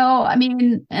 No, I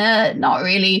mean, not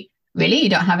really. Really? You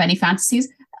don't have any fantasies?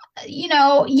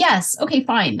 Yes. Okay,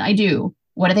 fine. I do.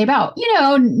 What are they about?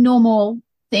 Normal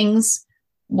things.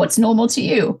 What's normal to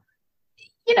you?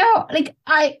 Like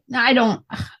I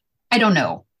don't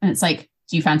know. And it's like,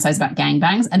 do you fantasize about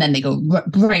gangbangs? And then they go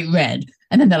bright red.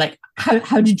 And then they're like,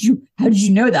 how did you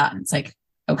know that? And it's like,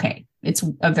 okay, it's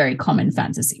a very common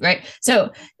fantasy, right?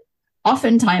 So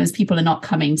oftentimes people are not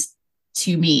coming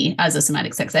to me as a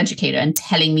somatic sex educator and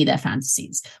telling me their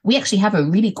fantasies. We actually have a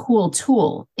really cool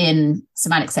tool in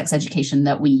somatic sex education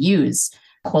that we use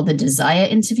called the desire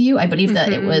interview. I believe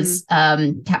that it was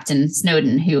Captain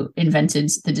Snowden who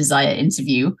invented the desire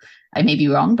interview. I may be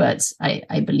wrong, but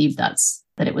I believe that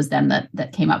it was them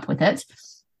that came up with it.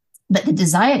 But the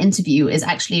desire interview is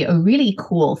actually a really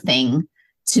cool thing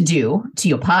to do to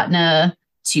your partner,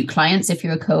 to clients if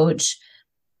you're a coach,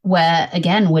 where,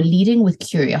 again, we're leading with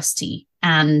curiosity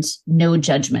and no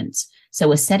judgment. So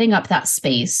we're setting up that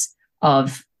space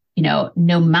of, no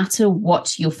matter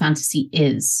what your fantasy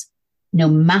is, no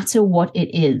matter what it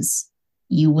is,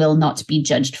 you will not be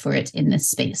judged for it in this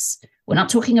space. We're not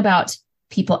talking about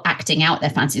people acting out their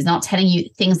fantasies, not telling you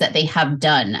things that they have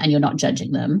done and you're not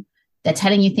judging them. They're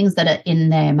telling you things that are in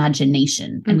their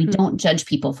imagination. And we don't judge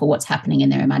people for what's happening in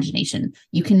their imagination.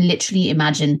 You can literally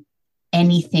imagine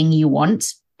anything you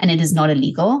want, and it is not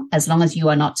illegal as long as you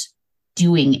are not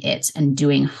doing it and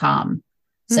doing harm.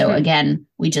 So again,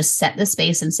 we just set the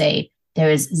space and say,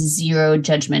 there is zero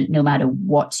judgment no matter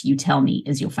what you tell me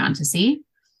is your fantasy.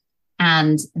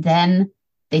 And then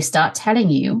they start telling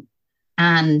you,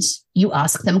 and you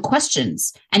ask them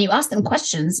questions. And you ask them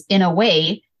questions in a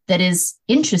way that is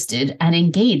interested and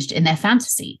engaged in their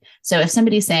fantasy. So if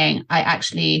somebody's saying, I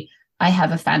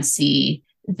have a fantasy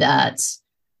that,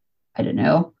 I don't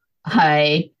know,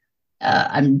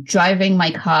 I'm driving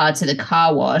my car to the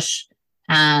car wash,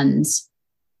 and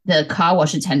the car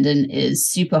wash attendant is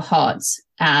super hot.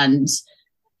 And,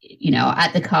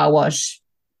 at the car wash,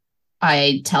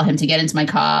 I tell him to get into my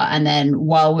car. And then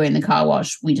while we're in the car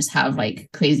wash, we just have like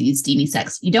crazy steamy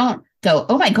sex. You don't go,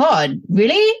 oh my God,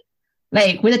 really?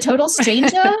 Like with a total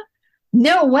stranger?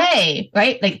 No way.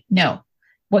 Right? Like, no.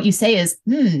 What you say is,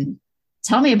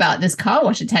 tell me about this car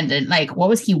wash attendant. Like, what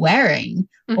was he wearing?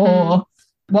 Or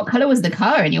what color was the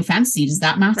car in your fantasy? Does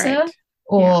that matter? Right.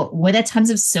 Or were there tons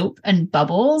of soap and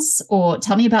bubbles? Or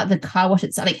tell me about the car wash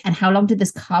itself. Like, and how long did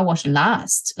this car wash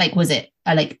last? Like, was it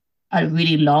a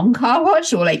really long car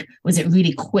wash, or like, was it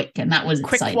really quick? And that was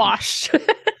quick exciting? Wash.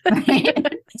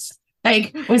 Right?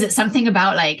 Like, was it something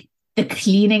about like the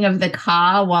cleaning of the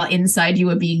car while inside you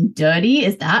were being dirty?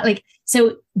 Is that like,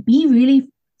 so be really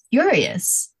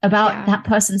curious about that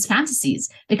person's fantasies,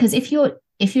 because if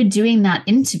you're doing that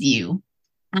interview,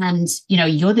 and,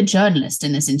 you're the journalist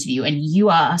in this interview, and you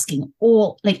are asking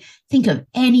think of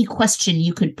any question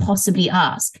you could possibly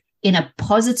ask in a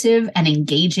positive and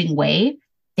engaging way,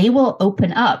 they will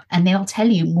open up and they'll tell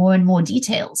you more and more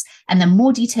details. And the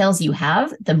more details you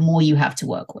have, the more you have to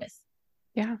work with.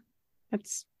 Yeah,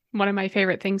 that's one of my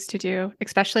favorite things to do,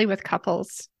 especially with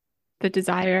couples, the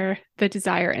desire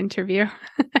interview.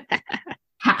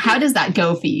 How does that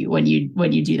go for you when you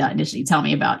do that initially? Tell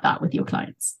me about that with your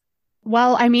clients.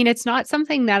 Well, I mean, it's not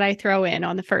something that I throw in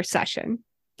on the first session.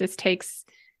 This takes,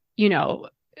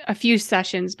 a few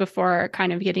sessions before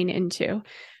kind of getting into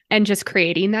and just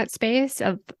creating that space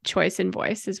of choice and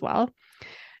voice as well.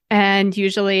 And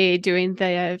usually doing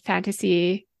the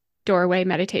fantasy doorway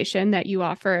meditation that you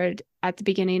offered at the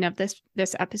beginning of this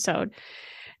episode.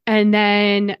 And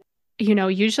then,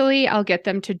 usually I'll get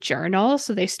them to journal.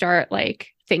 So they start like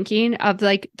thinking of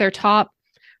like their top.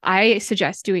 I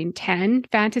suggest doing 10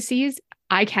 fantasies.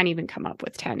 I can't even come up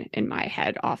with 10 in my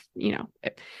head off,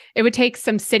 it would take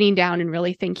some sitting down and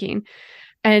really thinking,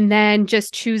 and then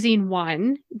just choosing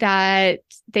one that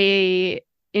they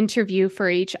interview for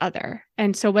each other.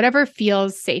 And so whatever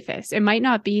feels safest, it might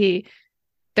not be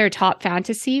their top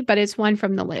fantasy, but it's one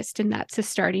from the list, and that's a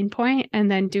starting point. And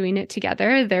then doing it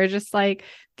together, they're just like,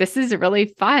 this is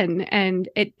really fun. And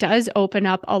it does open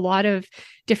up a lot of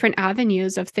different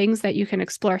avenues of things that you can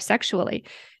explore sexually.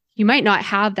 You might not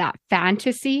have that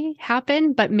fantasy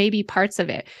happen, but maybe parts of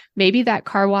it. Maybe that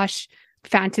car wash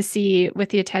fantasy with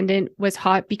the attendant was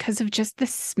hot because of just the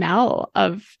smell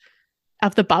of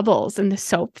the bubbles and the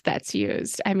soap that's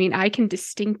used. I mean, I can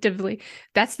distinctively,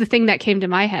 that's the thing that came to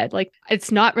my head. Like,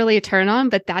 it's not really a turn on,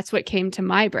 but that's what came to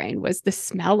my brain was the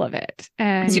smell of it.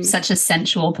 And you're such a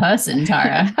sensual person,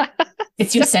 Tara.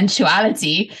 It's your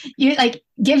sensuality. You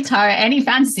give Tara any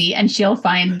fantasy and she'll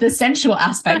find the sensual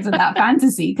aspects of that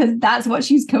fantasy, because that's what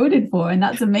she's coded for. And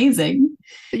that's amazing.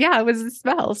 Yeah, it was the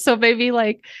smell. So maybe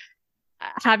like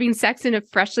having sex in a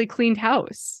freshly cleaned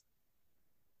house.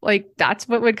 Like, that's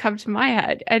what would come to my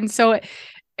head. And so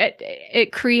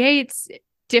it creates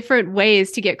different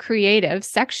ways to get creative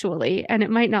sexually. And it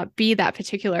might not be that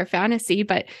particular fantasy,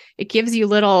 but it gives you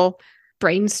little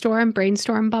brainstorm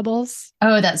bubbles.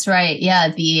 Oh, that's right. Yeah.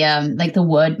 The like the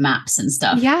word maps and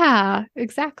stuff. Yeah,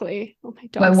 exactly. Oh my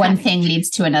God. Where one thing leads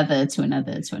to another, to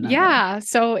another, to another. Yeah.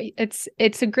 So it's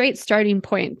a great starting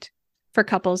point for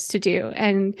couples to do.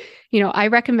 And, I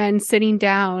recommend sitting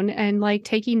down and like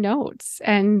taking notes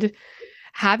and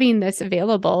having this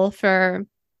available for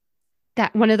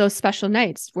that one of those special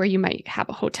nights where you might have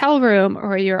a hotel room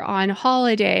or you're on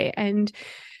holiday. And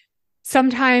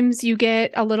sometimes you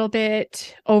get a little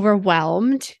bit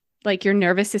overwhelmed, like your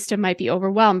nervous system might be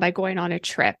overwhelmed by going on a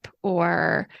trip,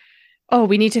 or, oh,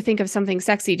 we need to think of something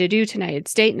sexy to do tonight.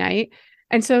 It's date night.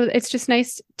 And so it's just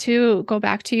nice to go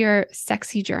back to your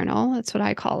sexy journal. That's what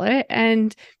I call it.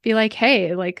 And be like,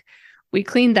 hey, like, we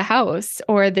cleaned the house,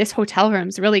 or this hotel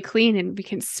room's really clean and we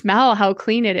can smell how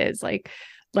clean it is. Like,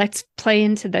 let's play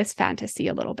into this fantasy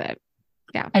a little bit.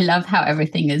 Yeah. I love how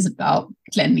everything is about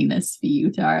cleanliness for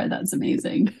you, Tara. That's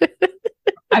amazing.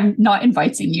 I'm not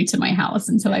inviting you to my house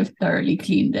until I've thoroughly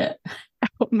cleaned it.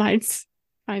 Oh, mine's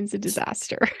a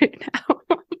disaster right now.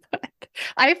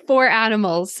 I have 4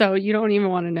 animals, so you don't even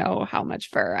want to know how much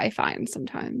fur I find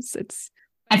sometimes.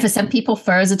 And for some people,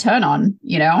 fur is a turn on,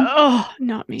 Oh,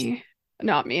 not me.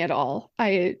 not me at all.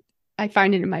 I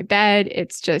find it in my bed.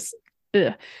 It's just,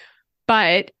 ugh.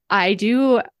 But I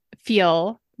do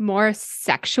feel more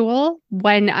sexual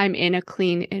when I'm in a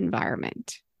clean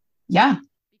environment. Yeah.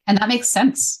 And that makes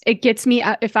sense. It gets me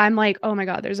if I'm like, oh my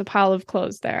God, there's a pile of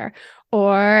clothes there.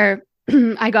 Or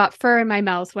I got fur in my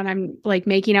mouth when I'm like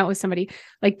making out with somebody.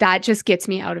 Like that just gets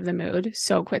me out of the mood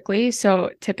so quickly.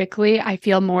 So typically I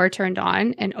feel more turned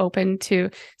on and open to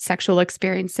sexual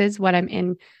experiences when I'm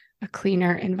in a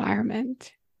cleaner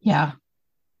environment. Yeah,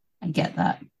 I get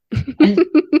that. And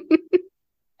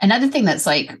another thing that's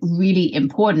like really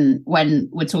important when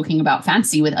we're talking about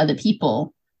fantasy with other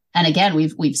people, and again,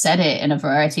 we've said it in a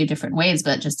variety of different ways,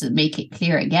 but just to make it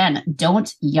clear again,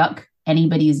 don't yuck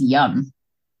anybody's yum,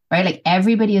 right? Like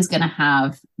everybody is going to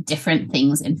have different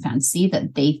things in fantasy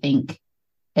that they think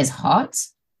is hot.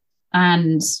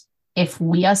 And if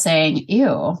we are saying,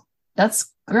 ew,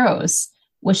 that's gross,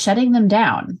 we're shutting them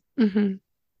down,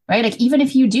 right? Like even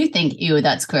if you do think, ew,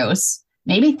 that's gross,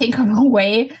 maybe think of a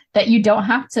way that you don't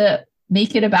have to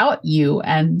make it about you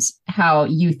and how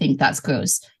you think that's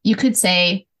gross. You could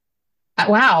say,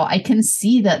 wow, I can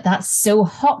see that that's so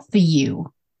hot for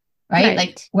you, right?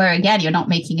 Like where again, you're not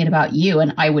making it about you.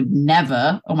 And I would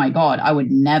never, oh my God, I would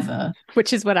never.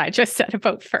 Which is what I just said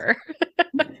about fur.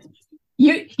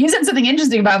 You said something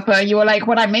interesting about fur. You were like,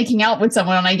 when I'm making out with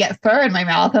someone and I get fur in my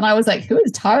mouth. And I was like, who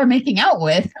is Tara making out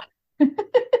with?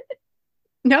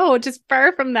 No, just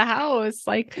fur from the house.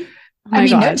 Like, oh I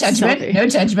mean, God, no judgment, Sylvie. No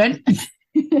judgment.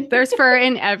 There's fur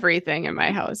in everything in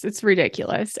my house. It's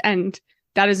ridiculous. And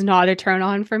that is not a turn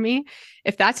on for me.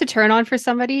 If that's a turn on for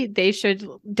somebody, they should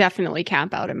definitely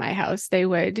camp out in my house. They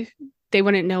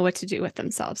wouldn't know what to do with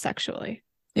themselves sexually.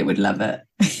 They would love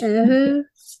it.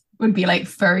 Would be like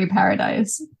furry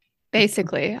paradise.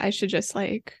 Basically, I should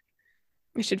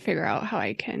figure out how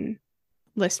I can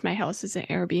list my house as an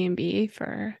Airbnb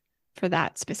for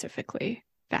that specifically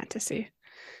fantasy.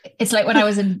 It's like when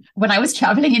I was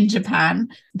traveling in Japan,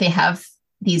 they have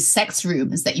these sex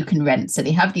rooms that you can rent. So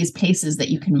they have these places that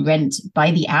you can rent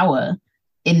by the hour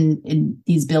in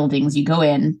these buildings. You go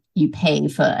in, you pay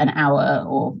for an hour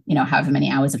or, however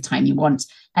many hours of time you want.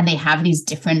 And they have these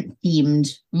different themed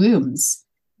rooms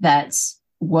that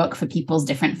work for people's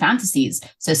different fantasies.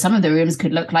 So some of the rooms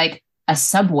could look like a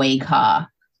subway car,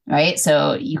 right?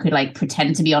 So you could like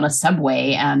pretend to be on a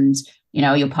subway and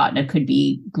your partner could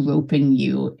be groping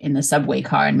you in the subway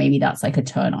car, and maybe that's like a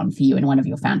turn on for you in one of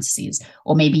your fantasies.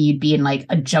 Or maybe you'd be in like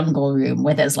a jungle room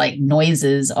where there's like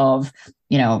noises of,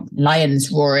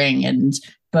 lions roaring and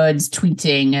birds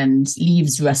tweeting and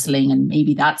leaves rustling, and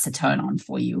maybe that's a turn on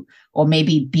for you. Or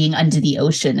maybe being under the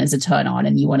ocean is a turn on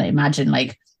and you want to imagine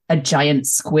like a giant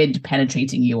squid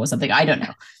penetrating you or something. I don't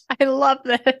know. I love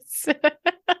this.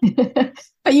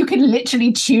 But you can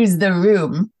literally choose the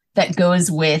room that goes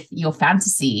with your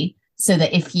fantasy, so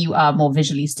that if you are more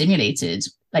visually stimulated,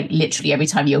 like literally every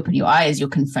time you open your eyes, you're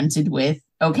confronted with,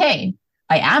 okay,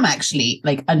 I am actually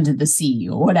like under the sea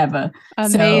or whatever.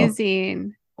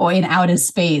 Amazing. Or in outer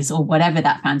space or whatever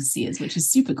that fantasy is, which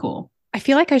is super cool. I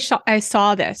feel like I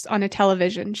saw this on a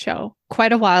television show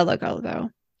quite a while ago,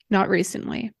 though, not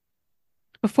recently,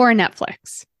 before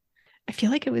Netflix. I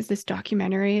feel like it was this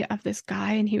documentary of this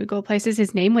guy and he would go places.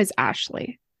 His name was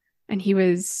Ashley. And he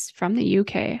was from the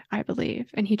UK, I believe.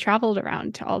 And he traveled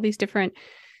around to all these different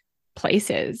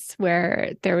places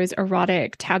where there was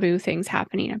erotic, taboo things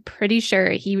happening. I'm pretty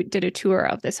sure he did a tour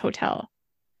of this hotel.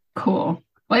 Cool.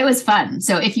 Well, it was fun.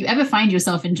 So if you ever find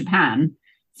yourself in Japan,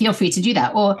 feel free to do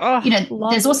that. Or,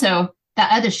 there's also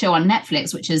that other show on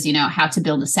Netflix, which is, How to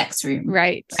Build a Sex Room.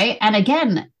 Right. And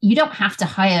again, you don't have to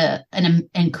hire an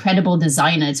incredible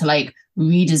designer to like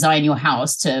redesign your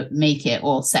house to make it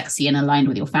all sexy and aligned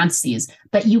with your fantasies.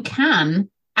 But you can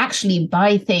actually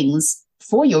buy things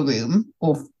for your room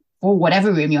or for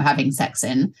whatever room you're having sex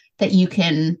in that you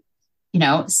can,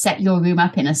 set your room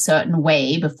up in a certain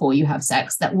way before you have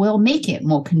sex that will make it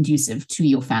more conducive to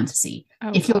your fantasy.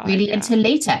 If you're really into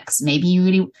latex, maybe you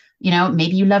really,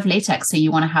 maybe you love latex, so you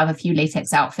want to have a few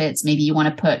latex outfits. Maybe you want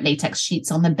to put latex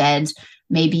sheets on the bed.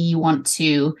 Maybe you want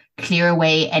to clear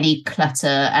away any clutter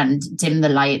and dim the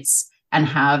lights and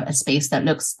have a space that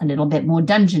looks a little bit more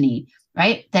dungeony,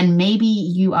 right? Then maybe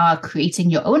you are creating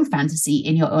your own fantasy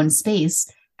in your own space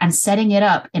and setting it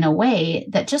up in a way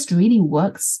that just really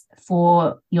works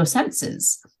for your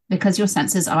senses, because your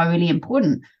senses are really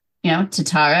important. To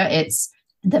Tara, it's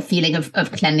the feeling of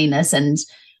cleanliness and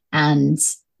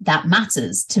that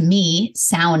matters. To me,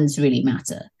 sounds really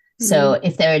matter. So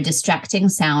if there are distracting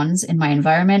sounds in my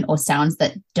environment or sounds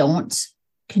that don't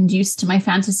conduce to my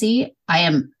fantasy, I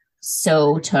am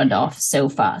so turned off so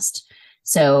fast.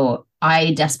 So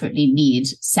I desperately need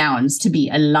sounds to be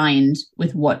aligned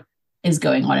with what is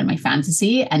going on in my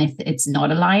fantasy. And if it's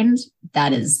not aligned,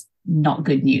 that is not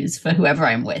good news for whoever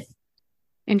I'm with.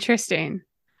 Interesting.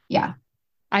 Yeah.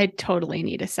 I totally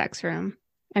need a sex room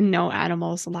and no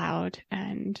animals allowed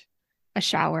and a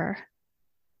shower.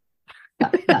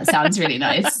 That sounds really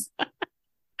nice.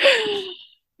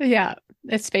 Yeah,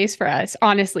 it's space for us.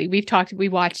 Honestly, we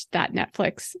watched that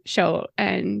Netflix show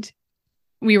and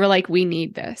we were like, we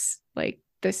need this. Like,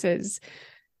 this is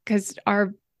because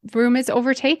our room is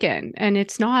overtaken and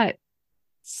it's not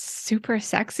super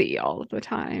sexy all of the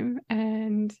time.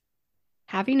 And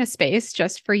having a space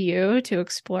just for you to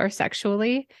explore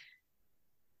sexually,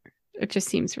 it just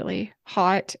seems really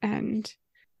hot and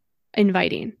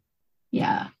inviting.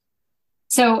 Yeah.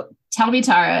 So tell me,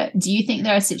 Tara, do you think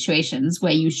there are situations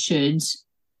where you should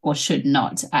or should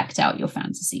not act out your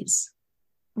fantasies?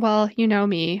 Well, you know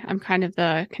me, I'm kind of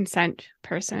the consent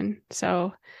person.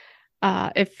 So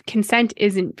if consent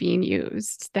isn't being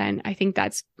used, then I think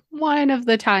that's one of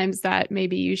the times that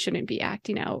maybe you shouldn't be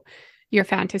acting out your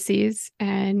fantasies.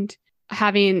 And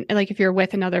having, like, if you're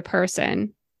with another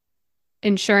person,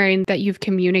 ensuring that you've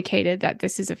communicated that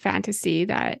this is a fantasy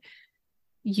that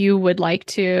you would like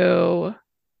to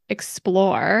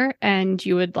explore and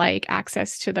you would like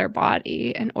access to their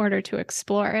body in order to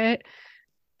explore it.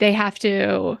 They have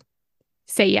to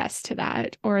say yes to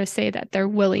that or say that they're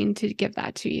willing to give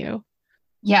that to you.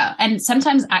 Yeah. And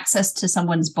sometimes access to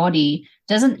someone's body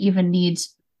doesn't even need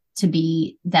to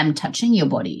be them touching your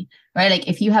body, right? Like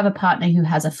if you have a partner who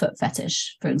has a foot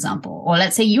fetish, for example, or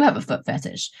let's say you have a foot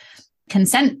fetish,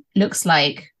 consent looks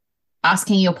like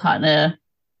asking your partner,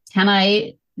 can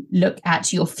I look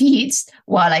at your feet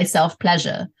while I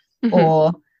self-pleasure? Mm-hmm.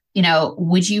 Or,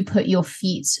 would you put your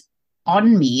feet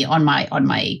on me, on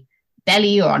my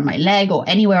belly or on my leg or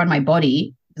anywhere on my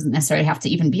body? Doesn't necessarily have to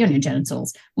even be on your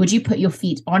genitals. Would you put your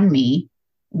feet on me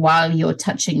while you're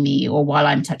touching me or while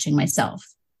I'm touching myself?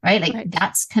 Right? Like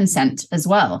that's consent as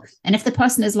well. And if the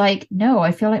person is like, no,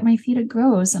 I feel like my feet are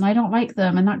gross and I don't like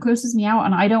them and that grosses me out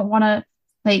and I don't want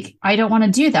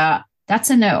to do that, that's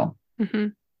a no. Mm-hmm.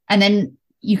 And then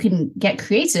you can get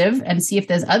creative and see if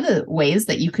there's other ways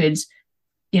that you could,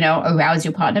 arouse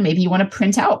your partner. Maybe you want to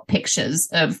print out pictures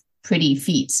of pretty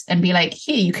feet and be like,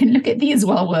 here, you can look at these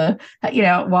while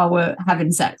we're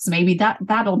having sex. Maybe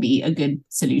that'll be a good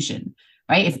solution,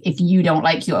 right? If you don't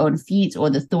like your own feet or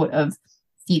the thought of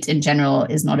feet in general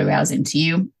is not arousing to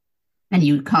you and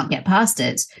you can't get past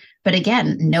it. But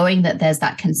again, knowing that there's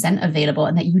that consent available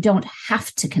and that you don't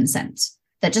have to consent,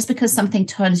 that just because something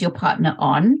turns your partner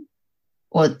on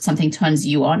or something turns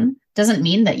you on doesn't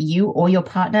mean that you or your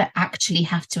partner actually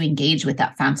have to engage with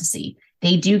that fantasy.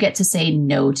 They do get to say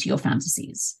no to your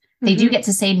fantasies. They do get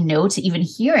to say no to even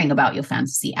hearing about your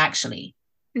fantasy, actually.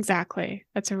 Exactly.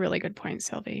 That's a really good point,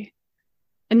 Sylvie.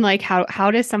 And like,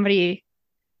 how does somebody...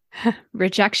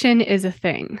 rejection is a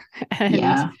thing. And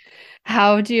yeah.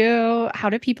 How do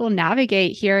people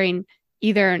navigate hearing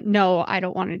either, no, I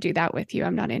don't want to do that with you,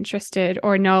 I'm not interested,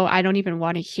 or no, I don't even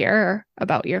want to hear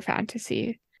about your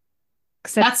fantasy?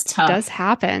 Because that's tough. Does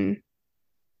happen.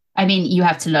 I mean, you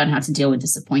have to learn how to deal with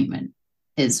disappointment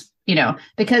because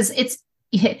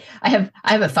I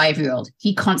have a 5-year-old.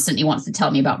 He constantly wants to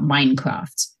tell me about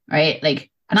Minecraft, right?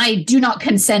 Like, and I do not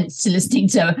consent to listening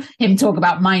to him talk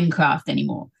about Minecraft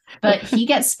anymore. But he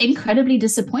gets incredibly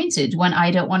disappointed when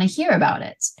I don't want to hear about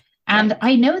it. And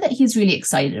I know that he's really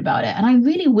excited about it. And I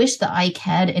really wish that I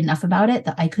cared enough about it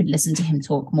that I could listen to him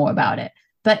talk more about it.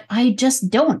 But I just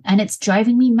don't. And it's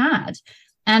driving me mad.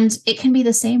 And it can be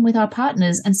the same with our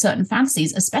partners and certain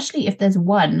fantasies, especially if there's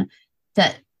one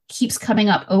that keeps coming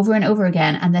up over and over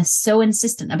again. And they're so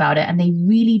insistent about it. And they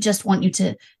really just want you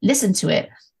to listen to it.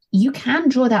 You can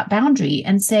draw that boundary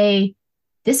and say,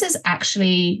 this is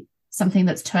actually something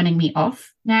that's turning me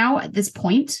off now at this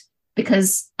point,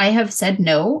 because I have said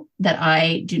no, that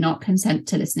I do not consent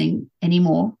to listening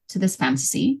anymore to this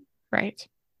fantasy. Right.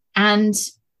 And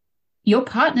your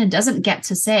partner doesn't get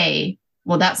to say,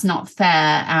 well, that's not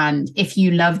fair. And if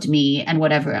you loved me and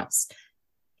whatever else.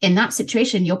 In that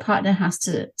situation, your partner has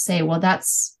to say, well,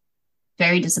 that's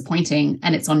very disappointing.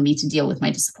 And it's on me to deal with my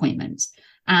disappointment.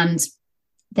 And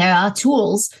there are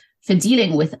tools for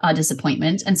dealing with our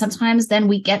disappointment. And sometimes then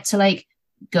we get to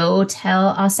go tell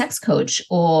our sex coach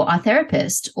or our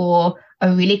therapist or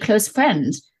a really close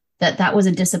friend that was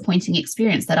a disappointing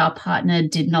experience, that our partner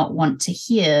did not want to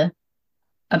hear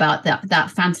about that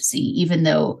fantasy, even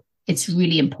though it's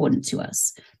really important to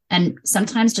us. And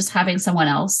sometimes just having someone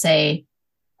else say,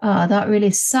 oh, that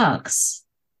really sucks.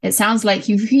 It sounds like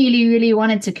you really, really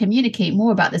wanted to communicate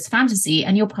more about this fantasy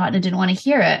and your partner didn't want to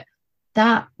hear it.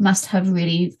 that must have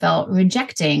really felt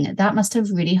rejecting. That must have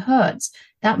really hurt.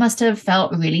 That must have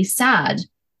felt really sad.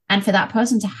 And for that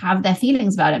person to have their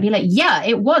feelings about it, be like, yeah,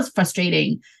 it was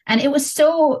frustrating. And it was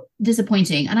so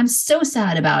disappointing. And I'm so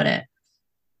sad about it.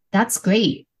 That's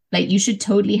great. Like, you should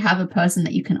totally have a person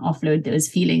that you can offload those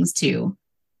feelings to.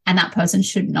 And that person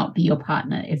should not be your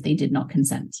partner if they did not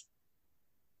consent.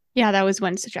 Yeah, that was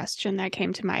one suggestion that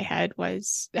came to my head,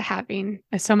 was having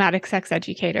a somatic sex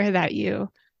educator that you're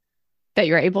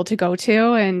able to go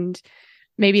to. And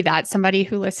maybe that's somebody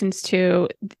who listens to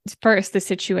first the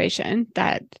situation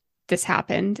that this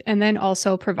happened, and then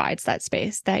also provides that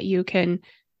space that you can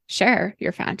share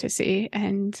your fantasy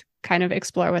and kind of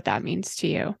explore what that means to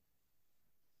you.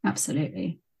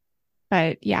 Absolutely.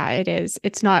 But yeah,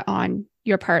 it's not on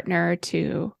your partner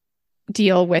to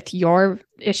deal with your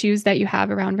issues that you have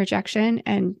around rejection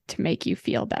and to make you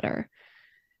feel better.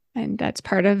 And that's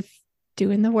part of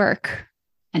doing the work.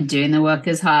 And doing the work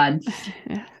is hard.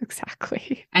 Yeah,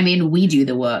 exactly. I mean, we do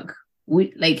the work.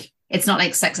 It's not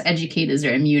like sex educators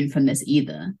are immune from this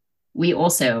either. We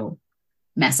also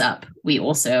mess up. We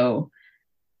also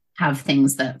have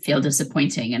things that feel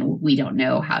disappointing and we don't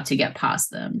know how to get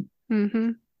past them.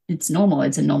 Mm-hmm. It's normal.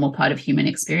 It's a normal part of human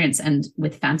experience. And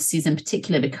with fantasies in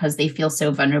particular, because they feel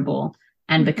so vulnerable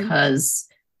and because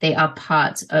they are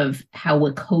part of how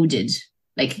we're coded,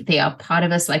 like they are part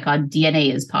of us, like our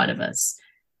DNA is part of us.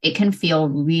 It can feel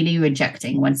really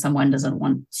rejecting when someone doesn't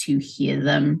want to hear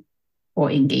them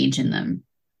or engage in them.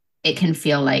 It can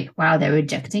feel like, wow, they're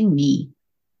rejecting me.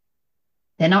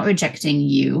 They're not rejecting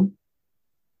you,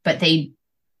 but they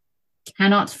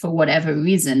cannot, for whatever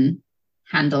reason,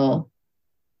 handle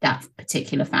that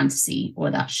particular fantasy or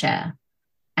that share.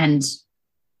 And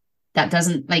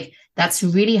that's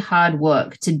really hard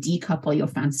work to decouple your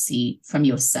fantasy from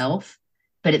yourself,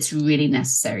 but it's really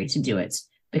necessary to do it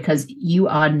because you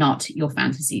are not your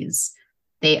fantasies.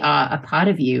 They are a part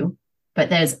of you,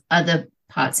 but there's other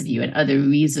parts of you and other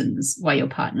reasons why your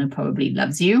partner probably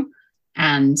loves you.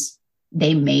 And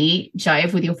they may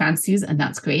jive with your fantasies, and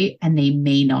that's great. And they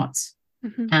may not.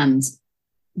 And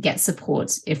get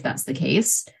support if that's the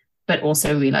case, but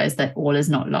also realize that all is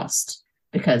not lost,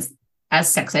 because as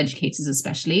sex educators,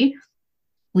 especially,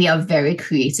 we are very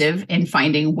creative in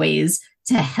finding ways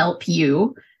to help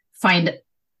you find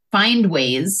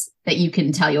ways that you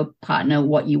can tell your partner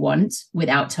what you want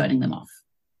without turning them off.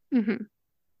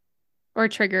 Or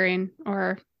triggering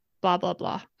or blah, blah,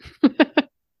 blah.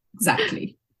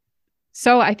 Exactly.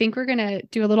 So I think we're going to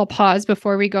do a little pause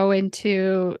before we go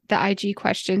into the IG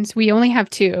questions. We only have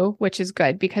 2, which is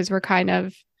good because we're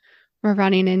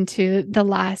running into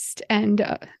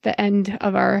the end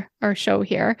of our show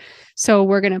here. So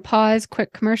we're going to pause,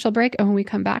 quick commercial break. And when we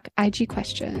come back, IG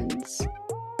questions.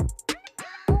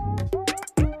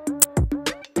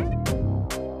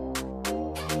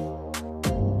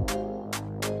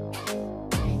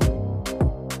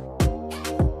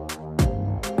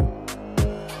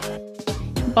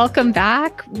 Welcome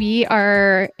back. We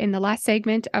are in the last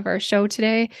segment of our show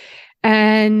today,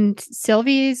 and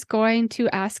Sylvie's going to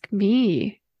ask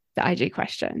me the IG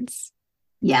questions.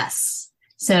 Yes.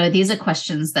 So these are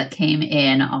questions that came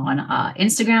in on our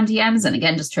Instagram DMs. And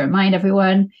again, just to remind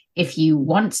everyone, if you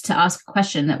want to ask a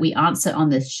question that we answer on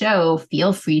this show,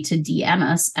 feel free to DM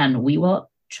us and we will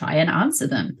try and answer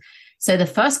them. So the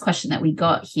first question that we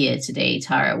got here today,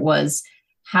 Tara, was,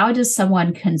 how does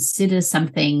someone consider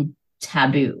something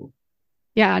taboo?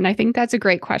 Yeah, and I think that's a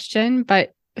great question,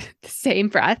 but the same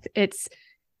breath, it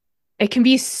can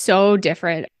be so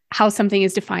different how something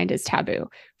is defined as taboo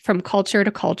from culture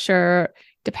to culture,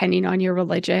 depending on your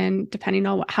religion, depending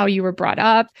on how you were brought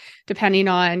up, depending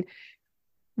on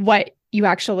what you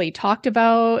actually talked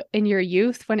about in your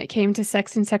youth when it came to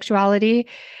sex and sexuality.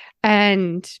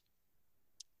 And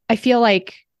I feel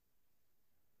like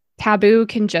taboo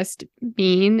can just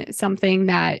mean something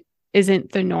that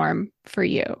isn't the norm for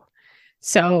you.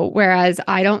 So whereas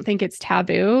I don't think it's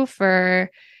taboo for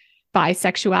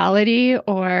bisexuality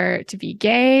or to be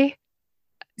gay,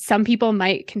 some people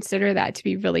might consider that to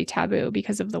be really taboo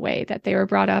because of the way that they were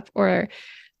brought up or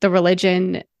the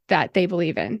religion that they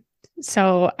believe in.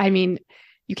 So, I mean,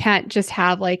 you can't just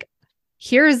have like,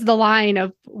 here's the line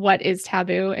of what is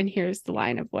taboo and here's the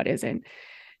line of what isn't.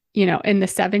 You know, in the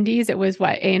 70s, it was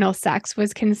what anal sex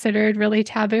was considered really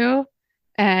taboo.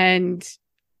 And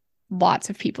lots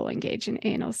of people engage in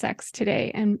anal sex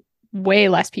today, and way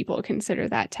less people consider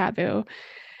that taboo.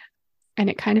 And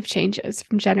it kind of changes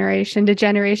from generation to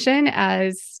generation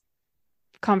as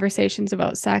conversations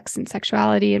about sex and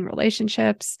sexuality and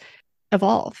relationships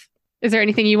evolve. Is there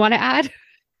anything you want to add?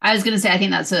 I was going to say, I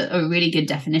think that's a really good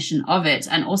definition of it.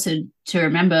 And also to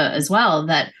remember as well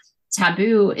that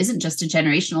taboo isn't just a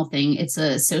generational thing, it's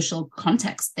a social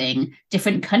context thing.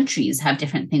 Different countries have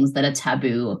different things that are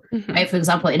taboo, right? For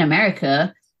example, in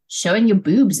America, showing your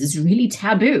boobs is really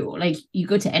taboo. Like you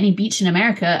go to any beach in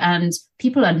America and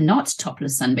people are not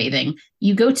topless sunbathing.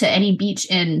 You go to any beach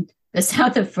in the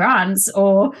south of France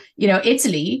or,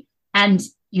 Italy, and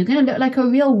you're going to look like a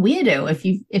real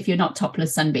weirdo if you're not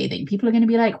topless sunbathing. People are going to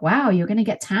be like, wow, you're going to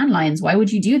get tan lines. Why would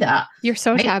you do that? You're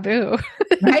so taboo.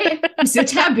 Right? You're so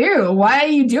taboo. Why are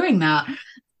you doing that?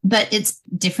 But it's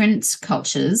different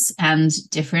cultures and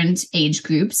different age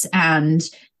groups and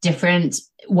different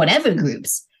whatever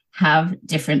groups have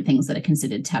different things that are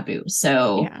considered taboo.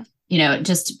 So,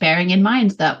 just bearing in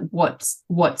mind that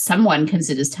what someone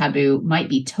considers taboo might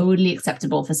be totally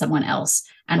acceptable for someone else.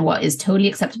 And what is totally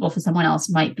acceptable for someone else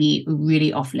might be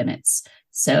really off limits.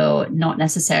 So not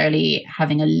necessarily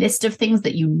having a list of things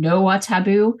that are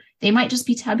taboo. They might just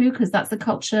be taboo because that's the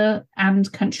culture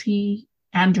and country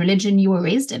and religion you were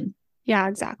raised in. Yeah,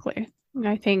 exactly. And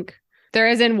I think there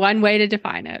isn't one way to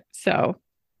define it. So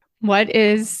what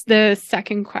is the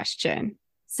second question?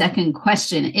 Second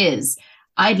question is,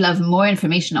 I'd love more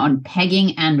information on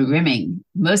pegging and rimming.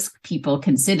 Most people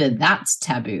consider that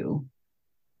taboo.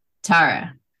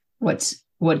 Tara, what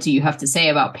do you have to say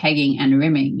about pegging and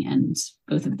rimming and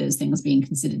both of those things being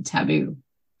considered taboo?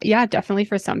 Yeah, definitely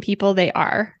for some people, they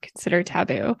are considered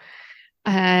taboo.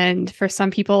 And for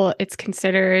some people, it's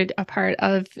considered a part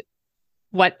of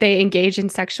what they engage in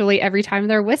sexually every time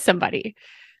they're with somebody.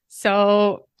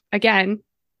 So again,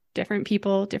 different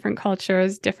people, different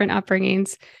cultures, different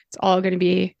upbringings, it's all going to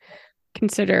be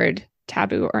considered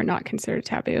taboo or not considered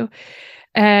taboo.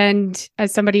 And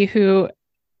as somebody who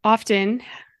often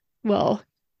will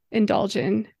indulge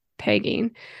in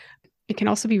pegging, it can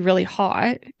also be really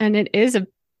hot. And it is a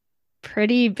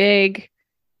pretty big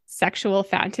sexual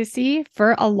fantasy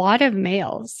for a lot of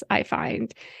males, I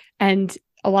find. And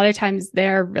a lot of times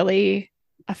they're really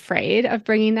afraid of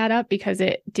bringing that up because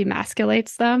it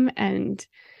demasculates them and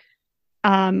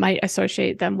might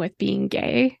associate them with being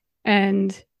gay.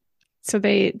 And so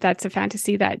that's a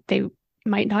fantasy that they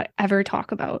might not ever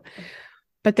talk about.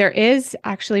 But there is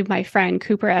actually my friend,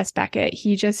 Cooper S. Beckett.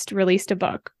 He just released a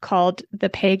book called The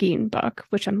Pegging Book,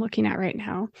 which I'm looking at right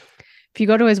now. If you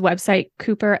go to his website,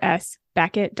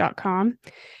 coopersbeckett.com,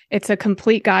 it's a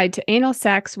complete guide to anal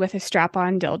sex with a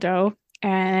strap-on dildo.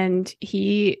 And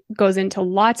he goes into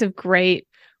lots of great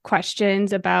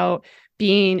questions about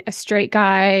being a straight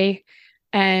guy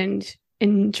and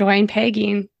enjoying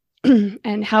pegging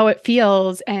and how it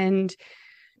feels, and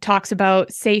talks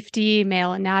about safety,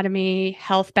 male anatomy,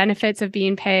 health benefits of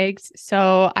being pegged.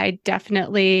 So I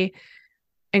definitely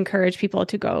encourage people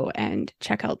to go and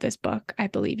check out this book. I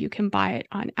believe you can buy it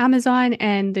on Amazon,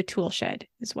 and the Tool Shed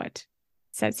is what it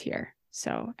says here.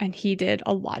 So, and he did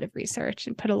a lot of research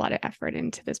and put a lot of effort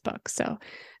into this book. So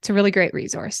it's a really great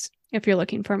resource if you're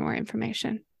looking for more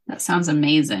information. That sounds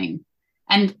amazing.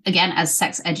 And again, as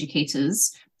sex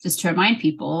educators, just to remind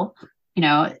people,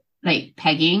 like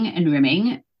pegging and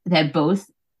rimming, they're both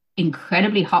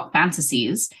incredibly hot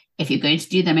fantasies. If you're going to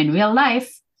do them in real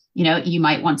life, you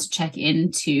might want to check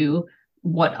into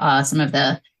what are some of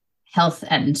the health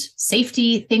and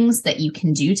safety things that you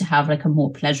can do to have like a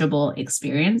more pleasurable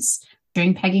experience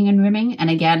during pegging and rimming. And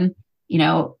again,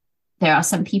 there are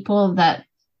some people that,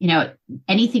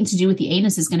 anything to do with the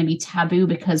anus is going to be taboo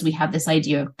because we have this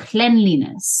idea of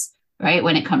cleanliness, right,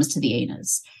 when it comes to the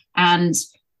anus. And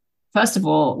first of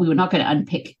all, we were not going to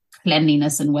unpick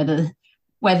cleanliness and whether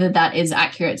that is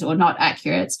accurate or not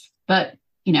accurate. But,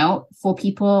 for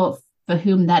people for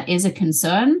whom that is a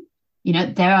concern,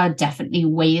 there are definitely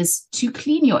ways to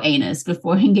clean your anus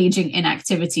before engaging in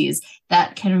activities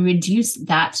that can reduce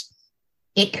that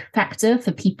ick factor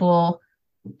for people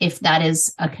if that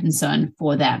is a concern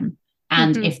for them.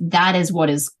 And if that is what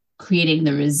is creating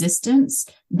the resistance,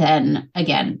 then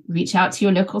again, reach out to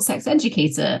your local sex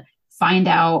educator, find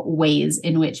out ways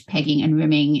in which pegging and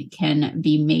rimming can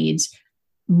be made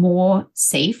more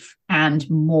safe and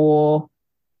more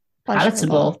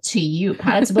palatable to you,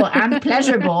 palatable and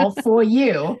pleasurable for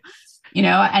you,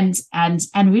 and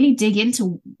really dig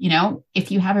into, if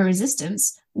you have a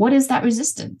resistance, what is that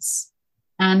resistance?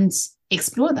 And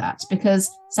explore that,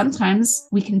 because sometimes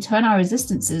we can turn our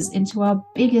resistances into our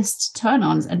biggest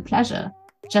turn-ons and pleasure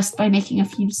just by making a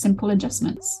few simple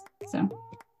adjustments. So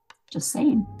just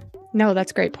saying. No,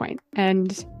 that's a great point.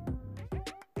 And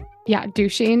yeah,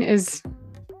 douching is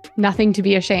nothing to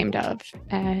be ashamed of.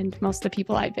 And most of the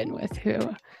people I've been with who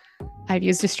I've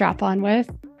used a strap-on with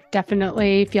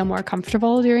definitely feel more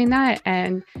comfortable doing that.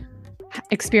 And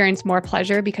experience more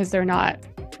pleasure because they're not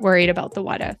worried about the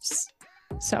what ifs.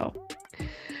 So,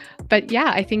 but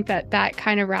yeah, I think that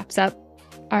kind of wraps up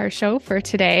our show for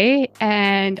today.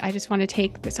 And I just want to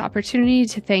take this opportunity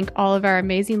to thank all of our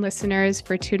amazing listeners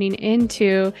for tuning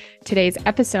into today's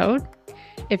episode.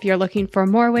 If you're looking for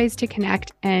more ways to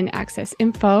connect and access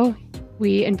info,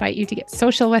 we invite you to get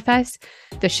social with us.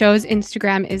 The show's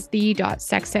Instagram is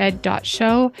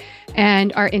the.sexed.show,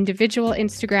 and our individual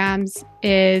Instagrams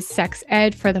is sexed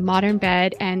for the modern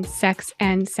bed and sex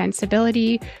and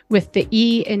sensibility, with the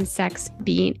E in sex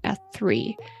being a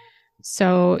 3.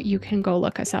 So you can go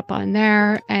look us up on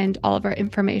there, and all of our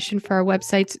information for our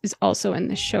websites is also in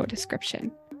the show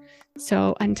description.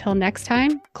 So until next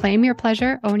time, claim your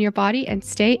pleasure, own your body, and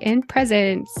stay in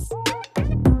presence.